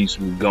just keeps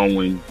me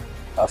going.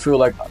 I feel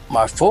like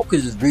my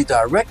focus is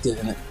redirected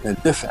in a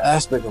different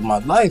aspect of my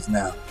life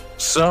now.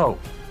 So,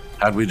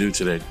 how'd we do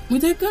today? We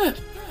did good.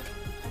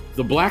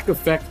 The Black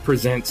Effect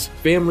presents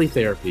Family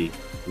Therapy.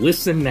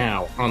 Listen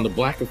now on the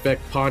Black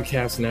Effect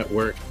Podcast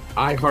Network,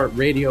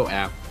 iHeartRadio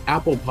app,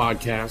 Apple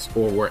Podcasts,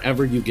 or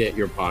wherever you get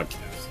your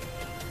podcasts.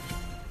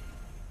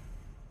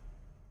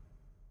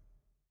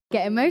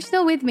 Get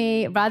emotional with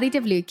me, Radhi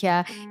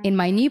Devlukia, in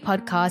my new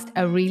podcast,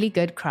 A Really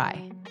Good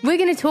Cry. We're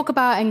going to talk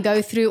about and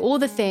go through all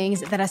the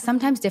things that are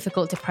sometimes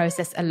difficult to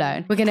process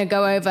alone. We're going to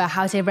go over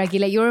how to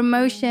regulate your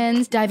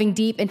emotions, diving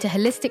deep into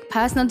holistic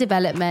personal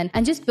development,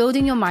 and just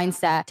building your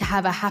mindset to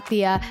have a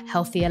happier,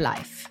 healthier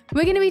life.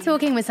 We're going to be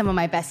talking with some of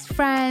my best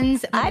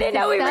friends. I didn't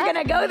know we were going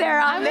to go there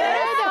on this.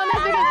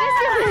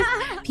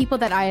 People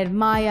that I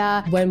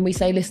admire. When we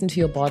say listen to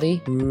your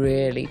body,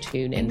 really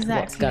tune into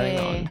what's going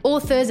on.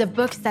 Authors of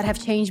books that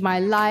have changed my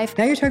life.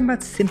 Now you're talking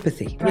about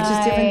sympathy, which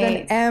is different than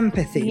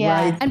empathy,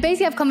 right? And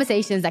basically have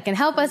conversations that can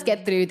help us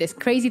get through this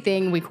crazy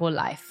thing we call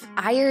life.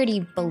 I already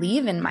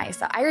believe in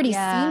myself. I already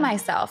see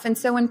myself. And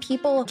so when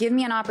people give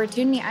me an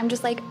opportunity, I'm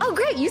just like, oh,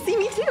 great, you see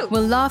me too.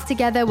 We'll laugh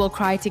together, we'll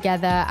cry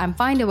together, and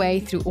find a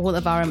way through all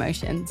of our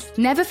emotions.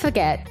 Never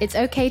forget, it's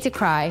okay to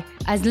cry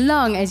as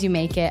long as you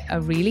make it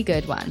a really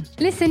good one.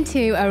 Listen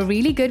to A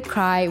Really Good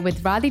Cry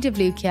with Radhi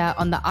Devlukia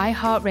on the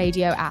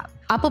iHeartRadio app,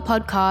 Apple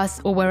Podcasts,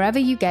 or wherever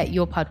you get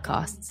your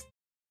podcasts.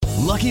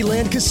 Lucky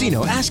Land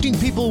Casino, asking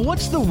people,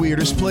 what's the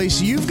weirdest place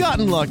you've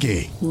gotten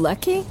lucky?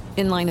 Lucky?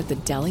 In line at the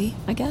deli,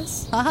 I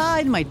guess? Aha,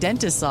 in my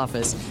dentist's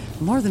office.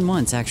 More than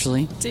once,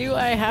 actually. Do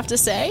I have to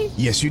say?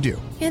 Yes, you do.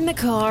 In the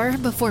car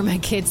before my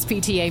kids'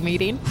 PTA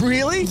meeting.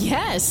 Really?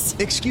 Yes.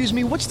 Excuse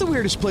me, what's the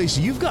weirdest place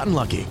you've gotten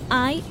lucky?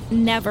 I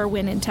never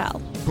win and tell.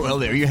 Well,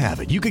 there you have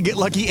it. You can get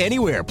lucky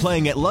anywhere,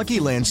 playing at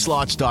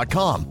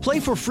LuckyLandSlots.com.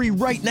 Play for free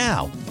right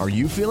now. Are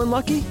you feeling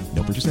lucky?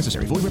 No purchase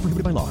necessary. Void where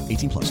prohibited by law.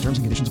 18 plus. Terms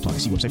and conditions apply.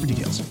 See website for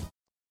details.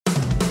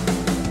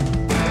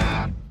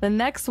 The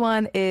next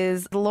one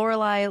is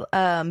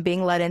Lorelai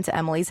being led into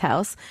Emily's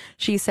house.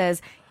 She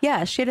says,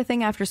 yeah, she had a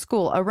thing after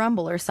school, a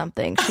rumble or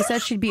something. She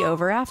said she'd be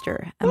over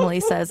after. Emily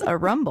says, a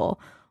rumble?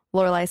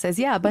 Lorelai says,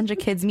 yeah, a bunch of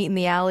kids meet in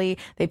the alley.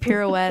 They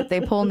pirouette, they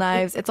pull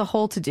knives. It's a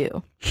whole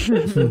to-do.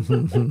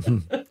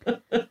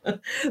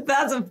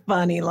 That's a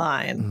funny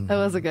line. That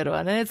was a good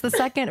one. And it's the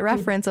second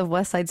reference of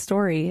West Side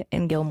Story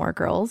in Gilmore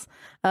Girls.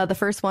 The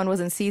first one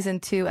was in season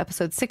 2,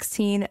 episode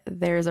 16.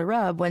 There's a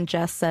rub when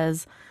Jess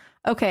says,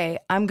 okay,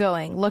 I'm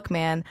going. Look,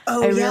 man,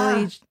 I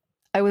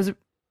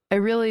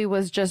really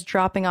was just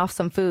dropping off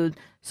some food.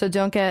 So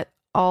don't get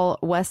all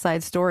West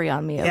Side Story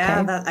on me. Okay?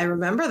 Yeah, I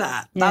remember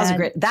that.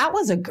 Yeah. That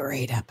was a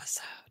great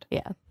episode.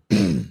 Yeah.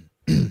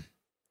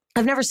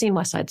 I've never seen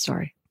West Side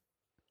Story.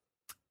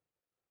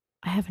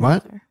 I haven't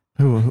What? either.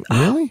 Who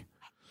really?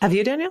 Have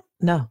you, Danielle?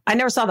 No, I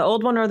never saw the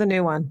old one or the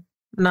new one.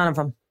 None of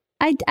them.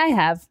 I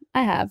have.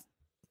 I've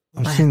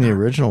seen the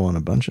original one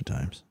a bunch of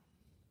times.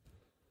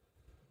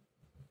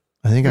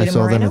 I think I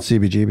saw them at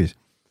CBGB's.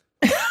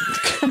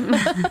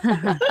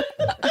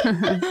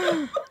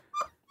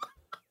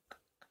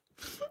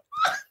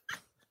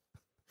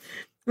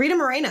 Rita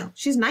Moreno.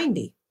 She's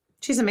 90.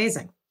 She's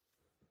amazing.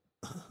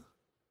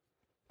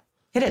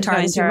 Hit it,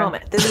 Tara. It's your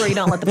moment. This is where you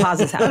don't let the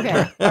pauses happen.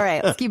 Okay. All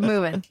right. Let's keep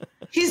moving.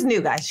 She's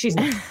new, guys. She's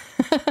new.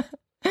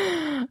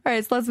 All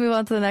right. So let's move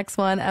on to the next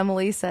one.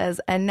 Emily says,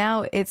 and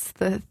now it's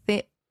the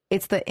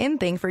in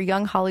thing for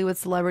young Hollywood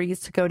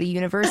celebrities to go to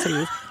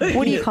universities.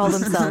 What do you call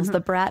themselves?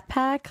 The Brat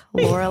Pack?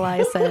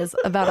 Lorelai says,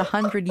 about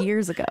 100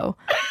 years ago.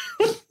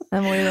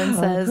 Emily then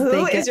says,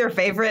 Who is your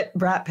favorite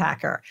Brat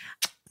Packer?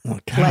 Oh,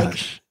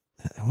 gosh.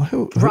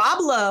 Rob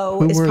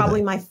Lowe is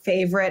probably my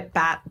favorite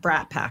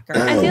Brat Packer.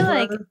 I feel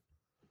like.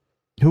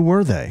 Who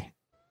were they?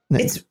 Who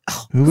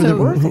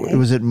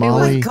was it?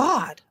 Molly? Oh my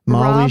God.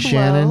 Molly Rob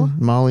Shannon? Lowe.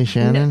 Molly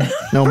Shannon?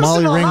 No, First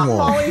Molly of all, not Ringwald.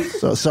 Molly.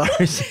 So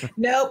sorry.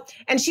 Nope.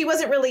 And she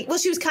wasn't really,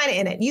 she was kind of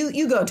in it.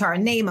 You go, Tara,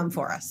 name them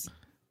for us.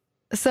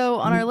 So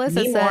on our list,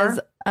 it says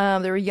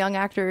there were young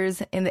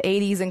actors in the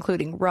 80s,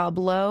 including Rob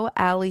Lowe,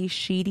 Ali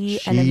Sheedy,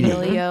 and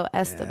Emilio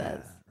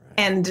Estevez.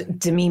 And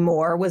Demi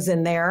Moore was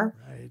in there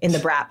in the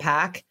Brat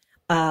Pack.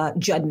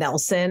 Judd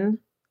Nelson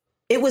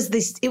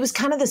It was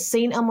kind of the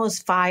St. Elmo's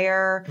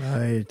Fire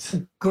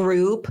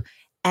group.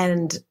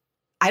 And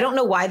I don't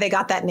know why they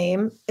got that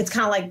name. It's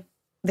kind of like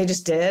they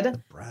just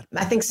did.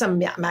 I think some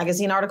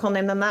magazine article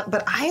named them that.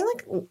 But I kind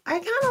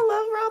of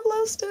love Rob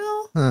Lowe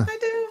still. I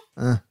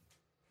do.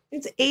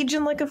 It's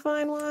aging like a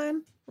fine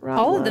wine.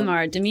 All of them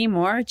are. Demi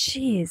Moore.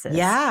 Jesus.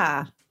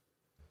 Yeah.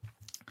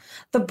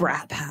 The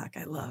Brat Pack.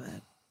 I love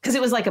it. Because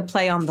it was like a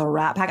play on the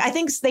Rat Pack. I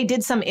think they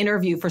did some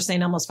interview for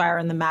St. Elmo's Fire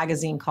and the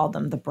magazine called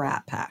them the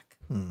Brat Pack.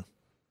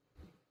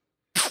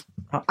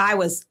 I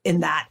was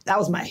in that. That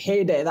was my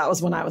heyday. That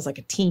was when I was like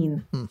a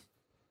teen.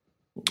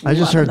 I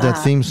just heard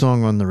that theme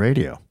song on the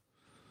radio.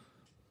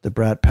 The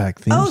Brat Pack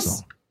theme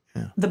song.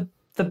 Yeah.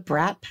 The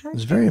Brat Pack? It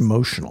was very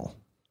emotional.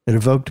 It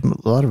evoked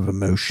a lot of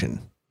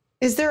emotion.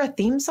 Is there a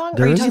theme song?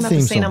 There or are you is talking a about the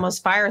theme St. song. Elmo's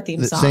Fire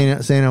theme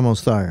song? St.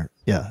 Elmo's Fire.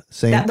 Yeah.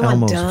 St. The one,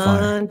 Elmo's dun,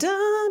 Fire. dun,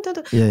 dun,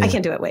 dun. Yeah, I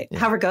can't do it. Wait.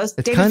 However it goes.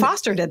 It's David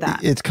Foster did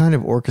that. It's kind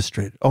of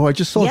orchestrated. Oh, I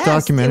just saw a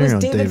documentary on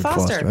David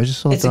Foster. I just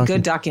saw It's a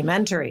good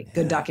documentary.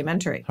 Good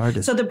documentary. Hard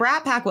to- So the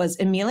Brat Pack was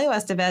Emilio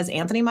Estevez,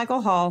 Anthony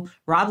Michael Hall,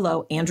 Rob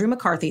Lowe, Andrew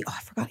McCarthy. Oh,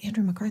 I forgot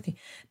Andrew McCarthy.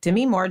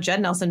 Demi Moore,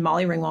 Jed Nelson,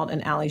 Molly Ringwald,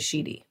 and Ali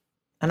Sheedy.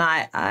 And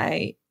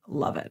I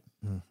love it.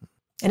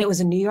 And it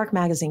was a New York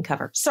Magazine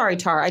cover. Sorry,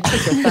 Tara, I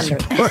took your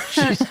thunder.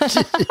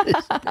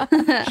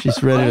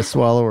 She's ready to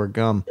swallow her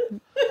gum.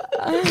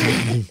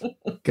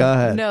 Go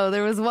ahead. No,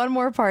 there was one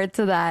more part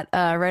to that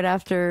right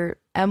after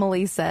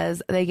Emily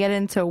says they get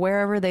into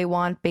wherever they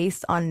want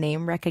based on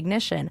name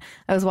recognition.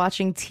 I was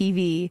watching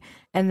TV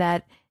and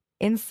that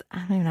I don't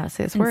even know how to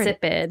say this word.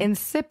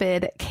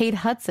 Insipid. Kate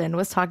Hudson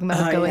was talking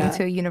about going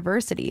to a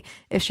university.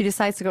 If she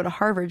decides to go to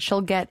Harvard,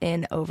 she'll get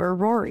in over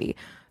Rory,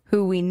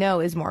 who we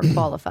know is more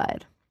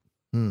qualified.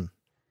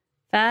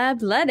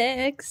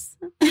 Fabletics.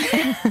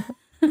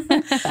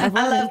 I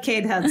love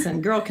Kate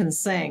Hudson. Girl can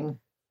sing.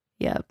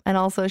 Yep. And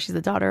also she's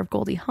the daughter of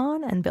Goldie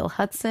Hawn and Bill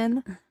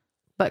Hudson,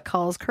 but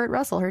calls Kurt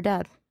Russell her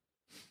dad.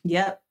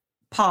 Yep.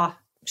 Pa.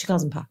 She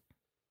calls him Pa.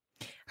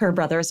 Her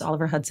brother is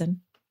Oliver Hudson.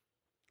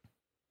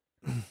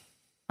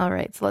 All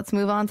right. So let's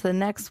move on to the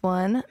next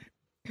one.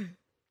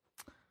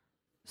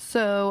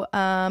 So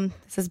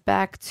this is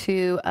back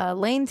to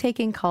Lane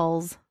taking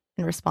calls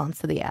in response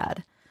to the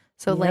ad.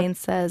 So Lane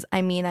says,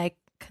 I mean, I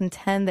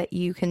contend that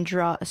you can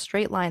draw a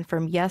straight line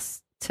from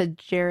yes to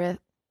Jethro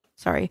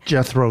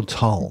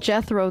Tull.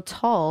 Jethro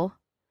Tull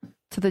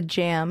to the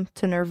Jam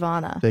to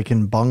Nirvana. They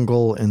can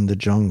bungle in the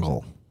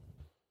jungle.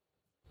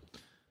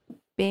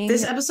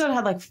 This episode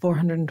had like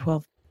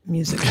 412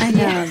 music. I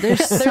know.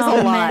 There's so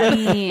a lot.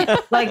 many.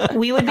 Like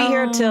we would be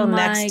here till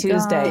next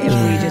Tuesday if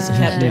we just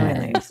kept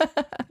doing these.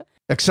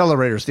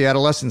 Accelerators, The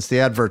Adolescents,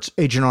 The Adverts,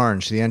 Agent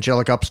Orange, The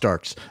Angelic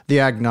Upstarts, The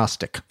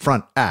Agnostic,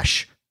 Front,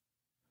 Ash.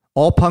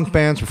 All punk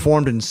bands were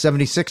formed in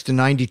 76 to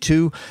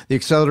 92. The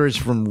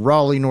Accelerators are from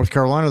Raleigh, North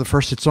Carolina. The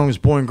first hit song is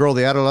Boy and Girl.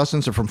 The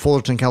Adolescents are from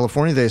Fullerton,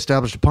 California. They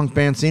established a punk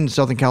band scene in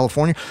Southern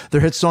California. Their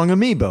hit song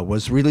Amoeba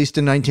was released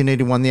in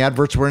 1981. The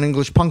Adverts were an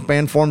English punk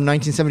band formed in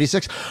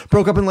 1976.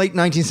 Broke up in late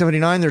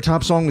 1979. Their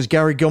top song was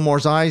Gary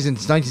Gilmore's Eyes. In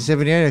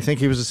 1978, I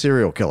think he was a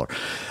serial killer.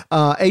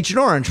 Agent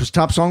Orange, whose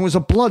top song was A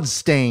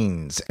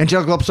Bloodstains.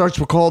 Angelic Upstarts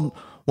were called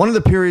one of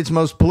the period's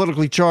most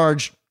politically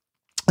charged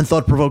and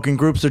thought-provoking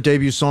groups. Their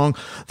debut song,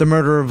 The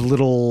Murder of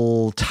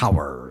Little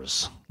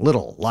Towers.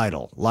 Lytle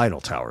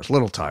Towers.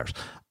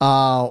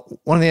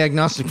 One of the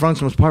Agnostic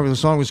Front's most popular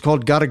songs was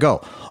called Gotta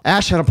Go.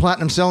 Ash had a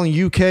platinum-selling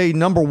UK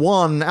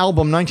 #1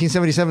 album,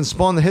 1977,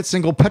 spawned the hit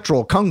single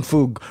Petrol, Kung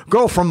Fu,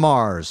 Girl from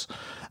Mars,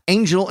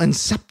 Angel and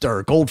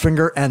Scepter,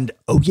 Goldfinger, and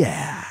Oh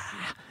Yeah.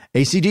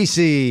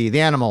 AC/DC,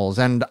 The Animals,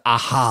 and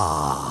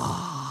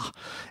Aha.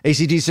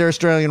 AC/DC are an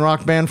Australian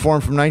rock band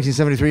formed from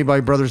 1973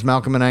 by brothers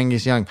Malcolm and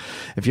Angus Young.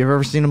 If you've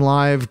ever seen them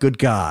live, good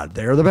God,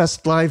 they're the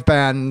best live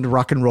band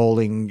rock and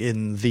rolling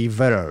in the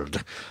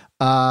world.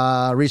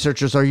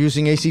 Researchers are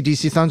using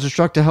AC/DC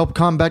Thunderstruck to help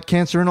combat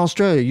cancer in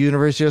Australia.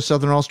 University of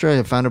Southern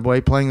Australia found a way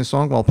playing the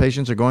song while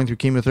patients are going through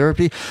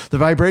chemotherapy. The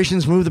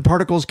vibrations move the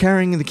particles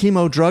carrying the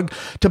chemo drug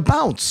to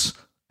bounce.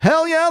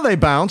 Hell yeah, they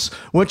bounce,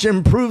 which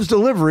improves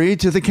delivery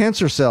to the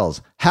cancer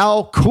cells.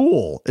 How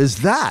cool is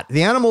that?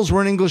 The Animals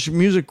were an English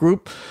music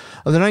group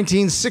of the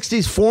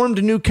 1960s, formed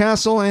in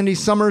Newcastle. Andy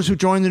Summers, who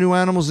joined the New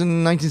Animals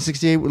in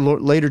 1968,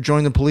 would later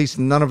join the Police.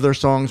 None of their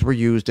songs were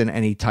used in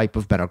any type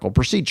of medical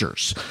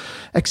procedures,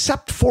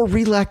 except for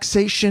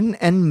relaxation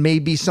and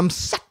maybe some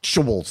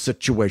sexual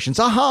situations.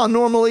 Aha,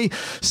 normally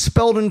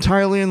spelled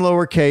entirely in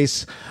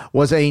lowercase,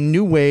 was a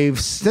new wave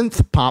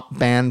synth pop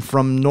band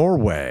from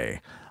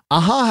Norway.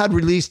 Aha had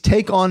released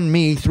Take On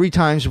Me 3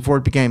 times before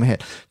it became a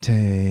hit.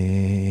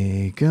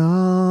 Take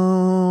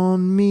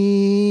on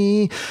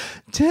me,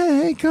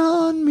 take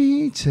on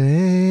me,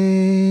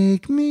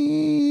 take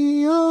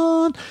me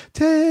on,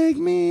 take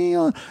me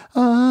on.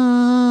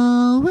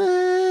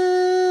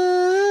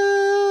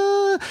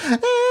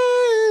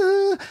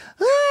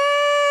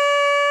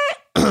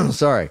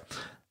 Sorry.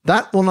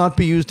 That will not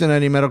be used in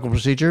any medical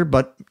procedure,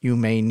 but you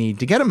may need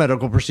to get a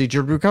medical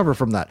procedure to recover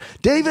from that.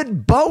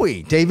 David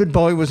Bowie. David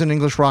Bowie was an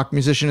English rock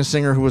musician and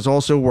singer who has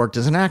also worked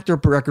as an actor,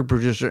 record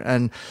producer,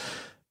 and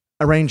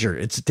arranger.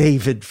 It's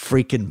David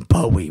freaking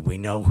Bowie. We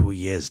know who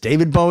he is.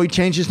 David Bowie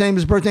changed his name.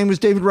 His birth name was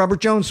David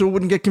Robert Jones, so it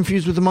wouldn't get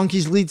confused with the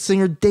Monkees lead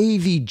singer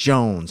Davy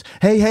Jones.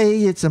 Hey,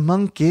 hey, it's a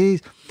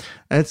Monkees.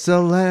 It's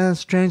the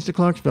last train to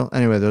Clarksville.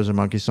 Anyway, those are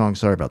Monkey songs.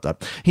 Sorry about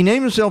that. He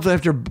named himself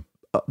after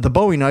the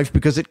Bowie knife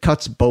because it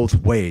cuts both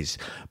ways.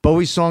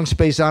 Bowie's song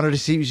Space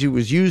Oddity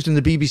was used in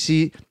the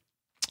BBC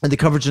and the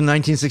coverage of the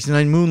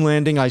 1969 moon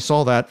landing. I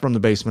saw that from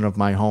the basement of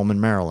my home in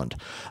Maryland,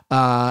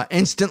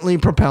 instantly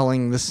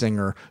propelling the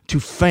singer to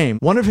fame.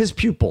 One of his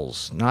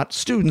pupils, not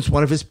students,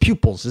 one of his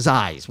pupils, his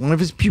eyes, one of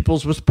his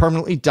pupils was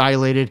permanently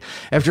dilated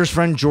after his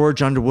friend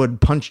George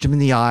Underwood punched him in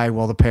the eye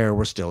while the pair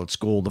were still at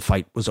school. The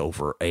fight was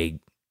over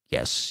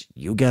yes,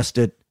 you guessed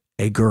it,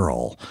 a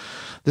girl.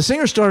 The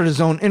singer started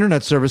his own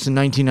internet service in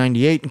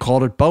 1998 and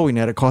called it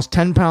BowieNet. It cost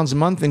 £10 a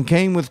month and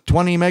came with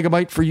 20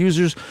 megabyte for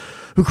users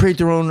who create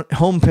their own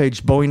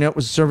homepage. BowieNet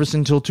was a service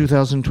until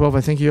 2012.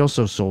 I think he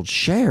also sold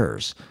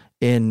shares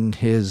in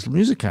his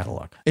music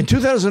catalog. In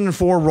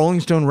 2004, Rolling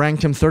Stone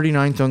ranked him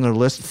 39th on their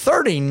list.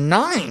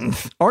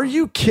 39th? Are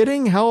you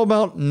kidding? How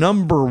about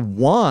number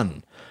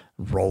 1?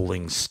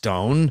 Rolling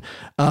Stone,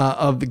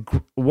 of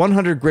the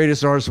 100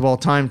 greatest artists of all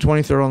time,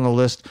 23rd on the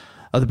list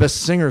of the best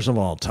singers of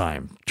all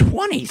time.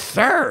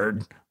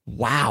 23rd?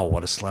 Wow,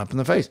 what a slap in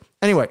the face.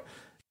 Anyway,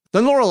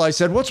 then Lorelai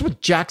said, what's with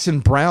Jackson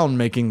Browne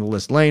making the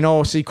list?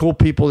 Lane, see, cool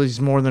people.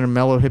 He's more than a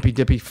mellow,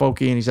 hippy-dippy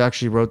folky, and he's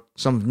actually wrote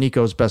some of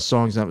Nico's best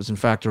songs, and that was, in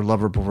fact, her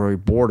lover before he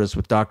bored us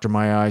with Dr.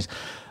 My Eyes.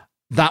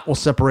 That will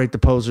separate the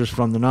posers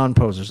from the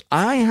non-posers.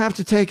 I have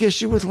to take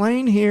issue with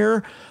Lane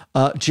here.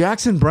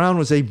 Jackson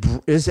Browne is a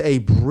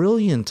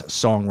brilliant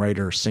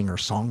songwriter,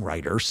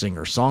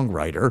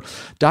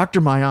 singer-songwriter. Dr.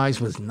 My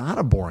Eyes was not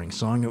a boring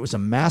song. It was a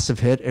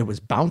massive hit. It was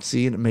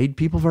bouncy, and it made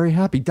people very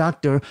happy.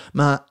 Dr.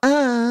 My Eyes,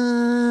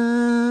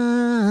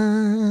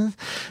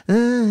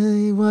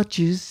 what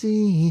you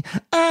see.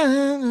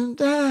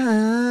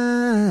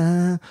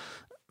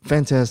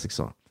 Fantastic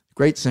song.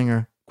 Great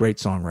singer, great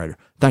songwriter.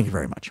 Thank you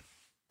very much.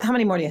 How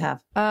many more do you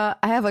have? I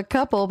have a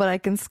couple, but I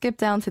can skip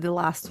down to the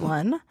last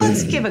one.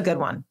 Let's give a good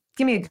one.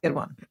 Give me a good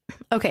one.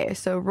 Okay,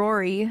 so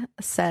Rory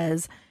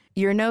says,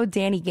 you're no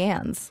Danny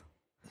Gans.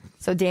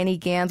 So Danny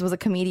Gans was a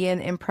comedian,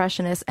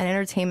 impressionist, and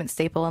entertainment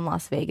staple in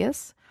Las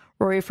Vegas.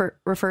 Rory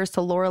refers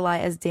to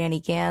Lorelai as Danny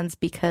Gans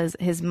because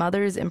his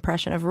mother's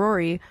impression of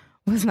Rory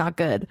was not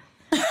good.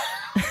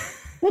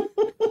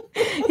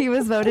 He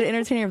was voted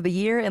Entertainer of the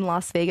Year in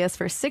Las Vegas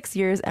for 6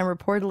 years and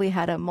reportedly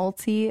had a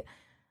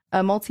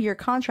multi-year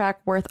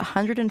contract worth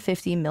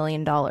 $150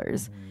 million.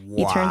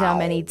 He turned down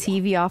many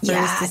TV offers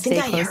to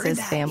stay close to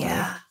his family.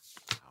 Yeah.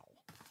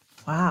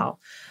 Wow.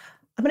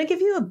 I'm going to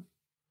give you a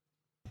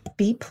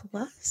B+.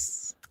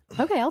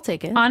 Okay, I'll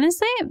take it.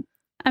 Honestly,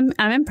 I'm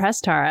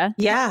impressed, Tara.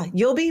 Yeah,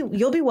 you'll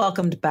be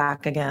welcomed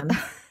back again.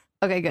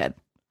 Okay, good.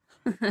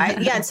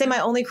 I'd say my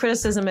only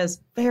criticism is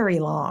very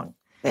long,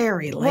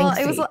 very lengthy. Well,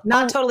 it was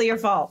not totally your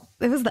fault.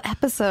 It was the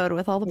episode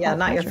with all the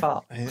not your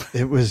fault.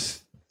 It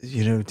was,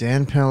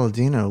 Dan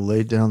Palladino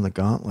laid down the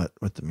gauntlet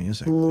with the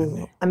music.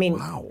 Ooh, I mean,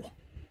 wow.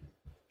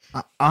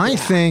 I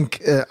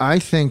think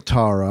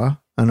Tara,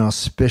 an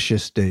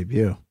auspicious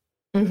debut.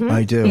 Mm-hmm.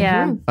 I do.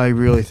 Yeah. I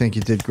really think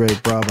you did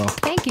great. Bravo.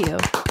 Thank you.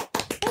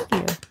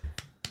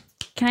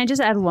 Can I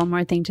just add one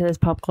more thing to this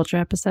pop culture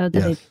episode?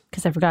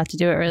 Because I forgot to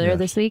do it earlier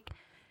this week.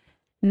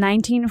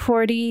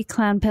 1940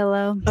 Clown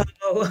Pillow.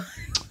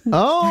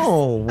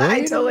 Oh,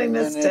 I totally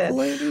missed it.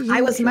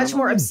 I was much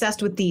more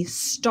obsessed with the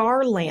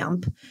star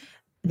lamp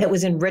that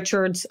was in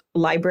Richard's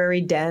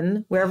library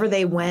den. Wherever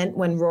they went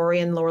when Rory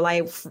and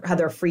Lorelai had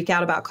their freak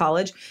out about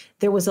college,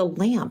 there was a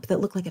lamp that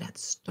looked like it had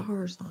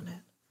stars on it.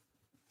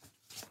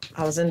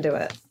 I was into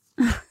it.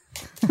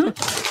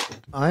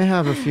 I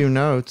have a few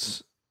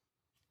notes.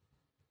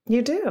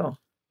 You do?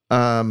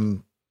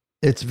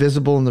 It's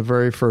visible in the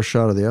very first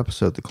shot of the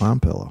episode, the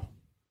clown pillow.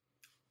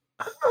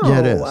 Oh. Yeah,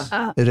 it is.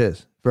 It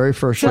is. Very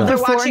first shot. So they're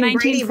watching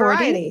Brady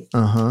Variety.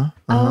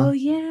 Oh,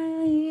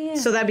 yeah.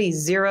 So that'd be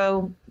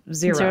 0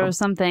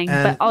 something,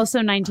 but also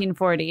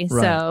 1940.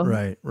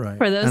 Right.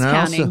 For those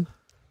counting.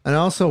 I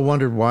also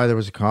wondered why there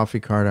was a coffee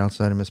cart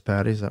outside of Miss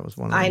Patty's. That was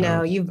one of the I know.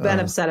 notes. You've been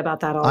upset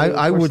about that all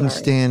I week. wouldn't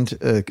stand,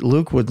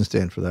 Luke wouldn't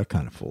stand for that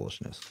kind of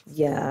foolishness.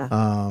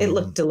 Yeah. It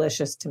looked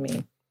delicious to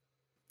me.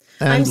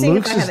 And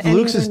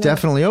Luke's is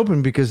definitely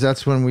open because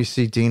that's when we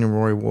see Dean and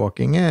Rory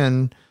walking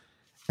in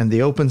and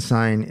the open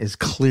sign is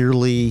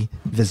clearly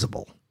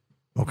visible.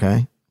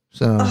 Okay.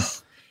 So,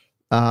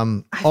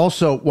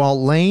 also,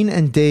 while Lane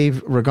and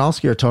Dave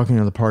Rogalski are talking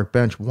on the park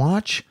bench,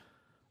 watch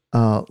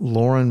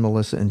Lauren,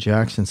 Melissa, and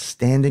Jackson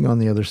standing on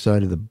the other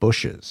side of the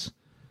bushes.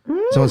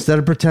 So instead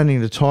of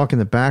pretending to talk in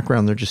the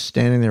background, they're just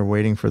standing there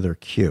waiting for their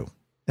cue.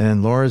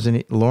 And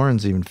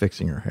Lauren's even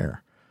fixing her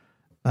hair.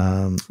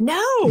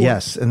 No.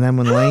 Yes. And then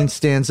when Lane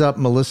stands up,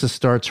 Melissa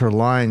starts her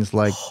lines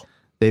like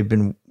they've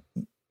been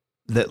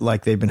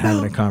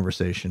having a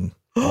conversation.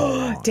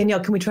 Danielle,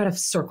 can we try to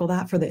circle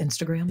that for the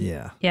Instagram?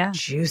 Yeah.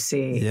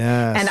 Juicy.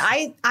 Yes. And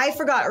I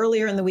forgot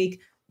earlier in the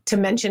week to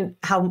mention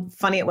how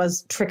funny it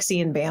was, Trixie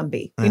and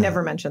Bambi. We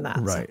never mentioned that.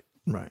 Right.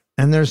 Right.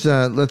 And there's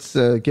let's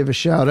give a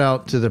shout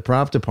out to the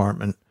prop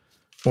department.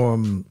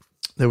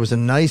 There was a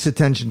nice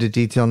attention to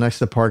detail next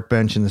to the park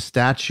bench in the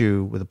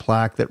statue with a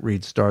plaque that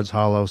reads Stars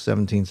Hollow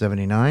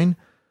 1779,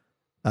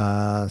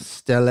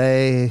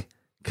 Stelle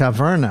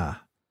Caverna.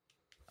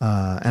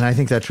 And I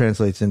think that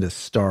translates into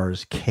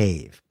Stars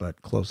Cave,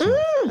 but close enough.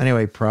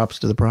 Anyway, props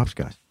to the props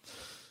guys.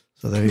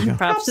 So there you go.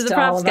 Props to the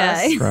props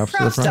guy.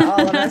 Props to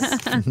all of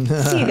us.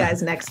 See you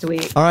guys next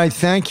week. All right.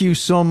 Thank you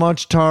so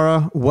much,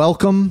 Tara.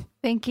 Welcome.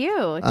 Thank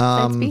you.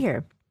 Excited to be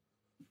here.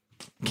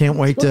 Can't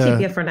wait We'll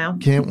keep you for now.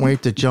 Can't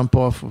wait to jump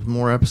off with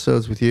more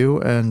episodes with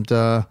you. And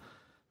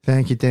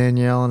thank you,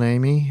 Danielle and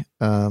Amy.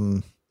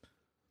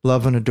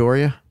 Love and adore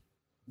you.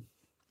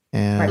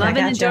 And love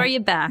and adore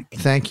you back.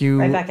 Thank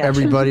you,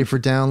 everybody, for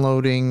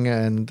downloading,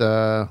 and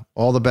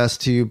all the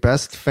best to you.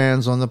 Best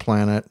fans on the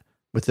planet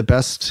with the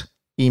best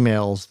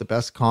emails, the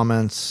best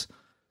comments.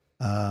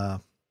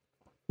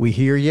 We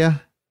hear you,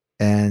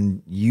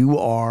 and you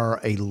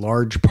are a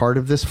large part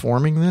of this,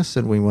 forming this,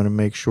 and we want to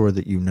make sure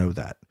that you know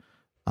that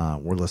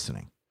we're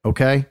listening.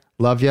 Okay?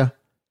 Love you,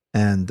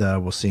 and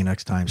we'll see you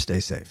next time. Stay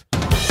safe.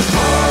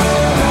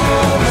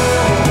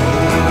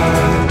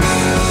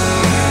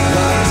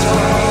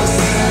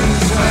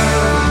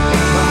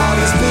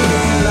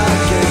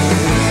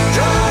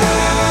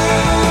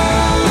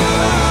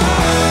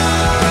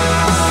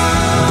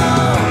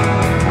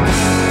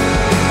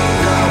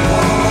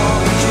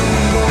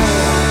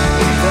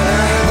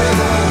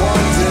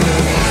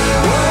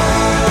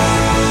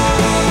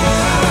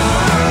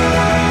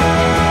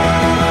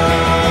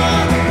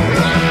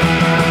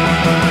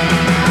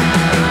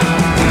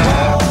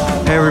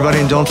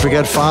 And don't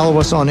forget, follow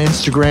us on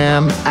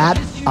Instagram at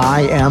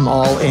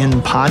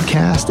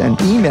IamAllInPodcast and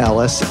email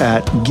us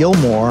at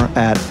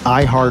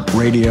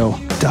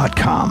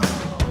Gilmore@iHeartRadio.com.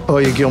 Oh,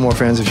 you Gilmore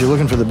fans, if you're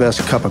looking for the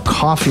best cup of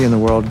coffee in the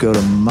world, go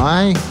to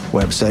my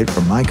website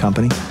for my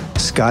company,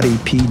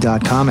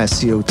 ScottyP.com,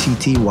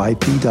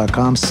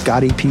 SCOTTYP.com,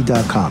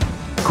 ScottyP.com.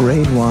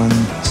 Grade 1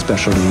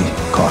 specialty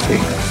coffee.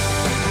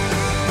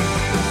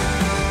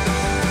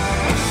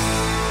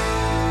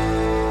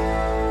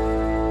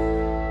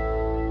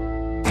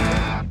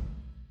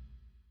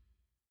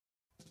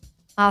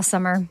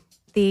 Summer,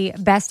 the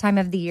best time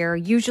of the year,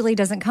 usually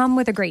doesn't come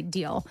with a great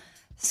deal.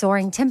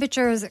 Soaring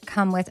temperatures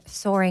come with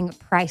soaring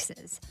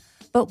prices.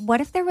 But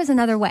what if there was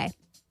another way?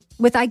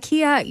 With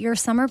IKEA, your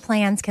summer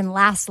plans can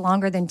last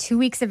longer than 2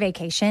 weeks of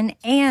vacation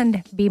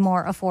and be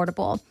more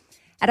affordable.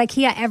 At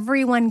IKEA,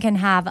 everyone can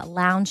have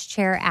lounge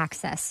chair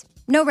access.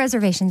 No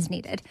reservations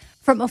needed.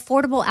 From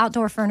affordable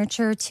outdoor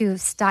furniture to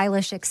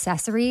stylish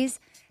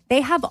accessories,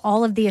 they have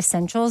all of the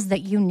essentials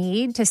that you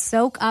need to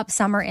soak up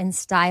summer in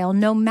style,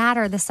 no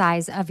matter the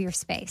size of your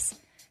space.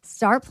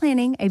 Start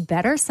planning a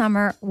better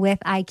summer with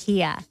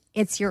IKEA.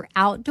 It's your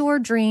outdoor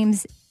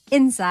dreams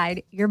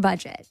inside your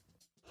budget.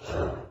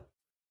 The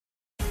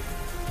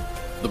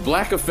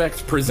Black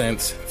Effect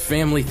presents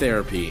Family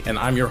Therapy, and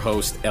I'm your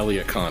host,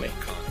 Elliot Connie.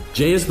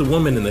 Jay is the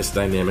woman in this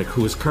dynamic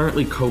who is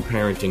currently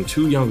co-parenting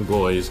 2 young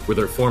boys with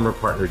her former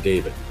partner,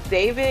 David.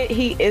 David,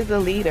 he is a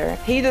leader.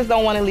 He just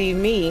don't want to leave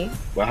me.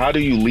 But how do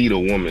you lead a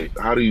woman?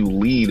 How do you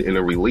lead in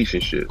a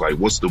relationship? Like,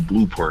 what's the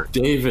blueprint?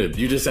 David,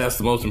 you just asked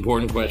the most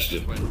important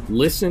question.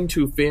 Listen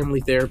to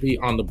Family Therapy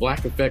on the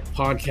Black Effect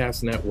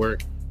Podcast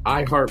Network,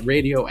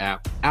 iHeartRadio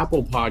app,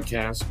 Apple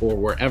Podcasts, or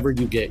wherever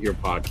you get your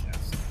podcasts.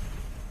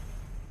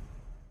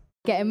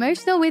 Get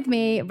emotional with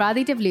me,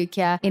 Radhi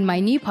Devlukia, in my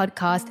new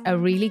podcast, A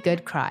Really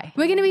Good Cry.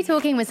 We're going to be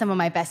talking with some of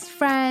my best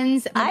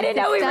friends. I didn't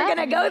know we were going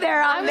to go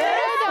there on this.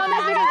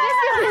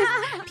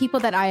 People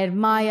that I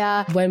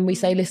admire. When we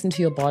say listen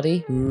to your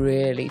body,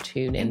 really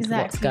tune into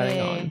what's going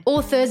on.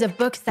 Authors of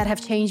books that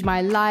have changed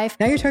my life.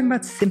 Now you're talking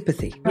about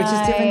sympathy, which is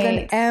different than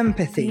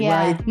empathy,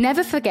 right?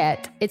 Never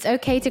forget, it's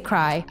okay to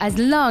cry as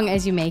long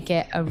as you make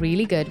it a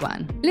really good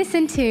one.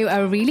 Listen to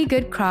A Really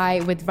Good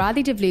Cry with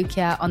Radhi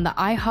Devlukia on the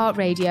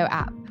iHeartRadio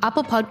app,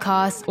 Apple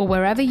Podcasts, or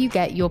wherever you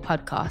get your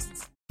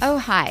podcasts. Oh,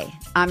 hi,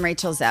 I'm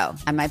Rachel Zoe,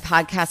 and my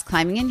podcast,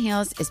 Climbing in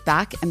Heels, is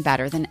back and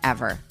better than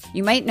ever.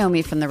 You might know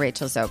me from the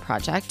Rachel Zoe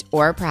Project,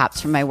 or perhaps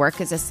from my work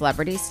as a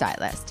celebrity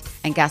stylist.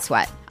 And guess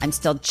what? I'm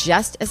still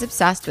just as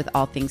obsessed with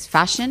all things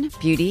fashion,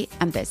 beauty,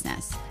 and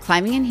business.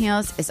 Climbing in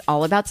Heels is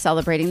all about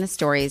celebrating the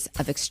stories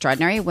of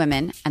extraordinary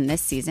women, and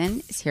this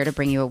season is here to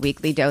bring you a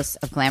weekly dose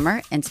of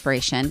glamour,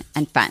 inspiration,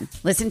 and fun.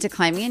 Listen to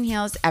Climbing in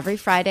Heels every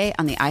Friday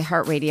on the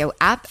iHeartRadio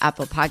app,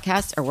 Apple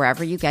Podcasts, or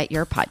wherever you get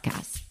your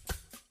podcasts.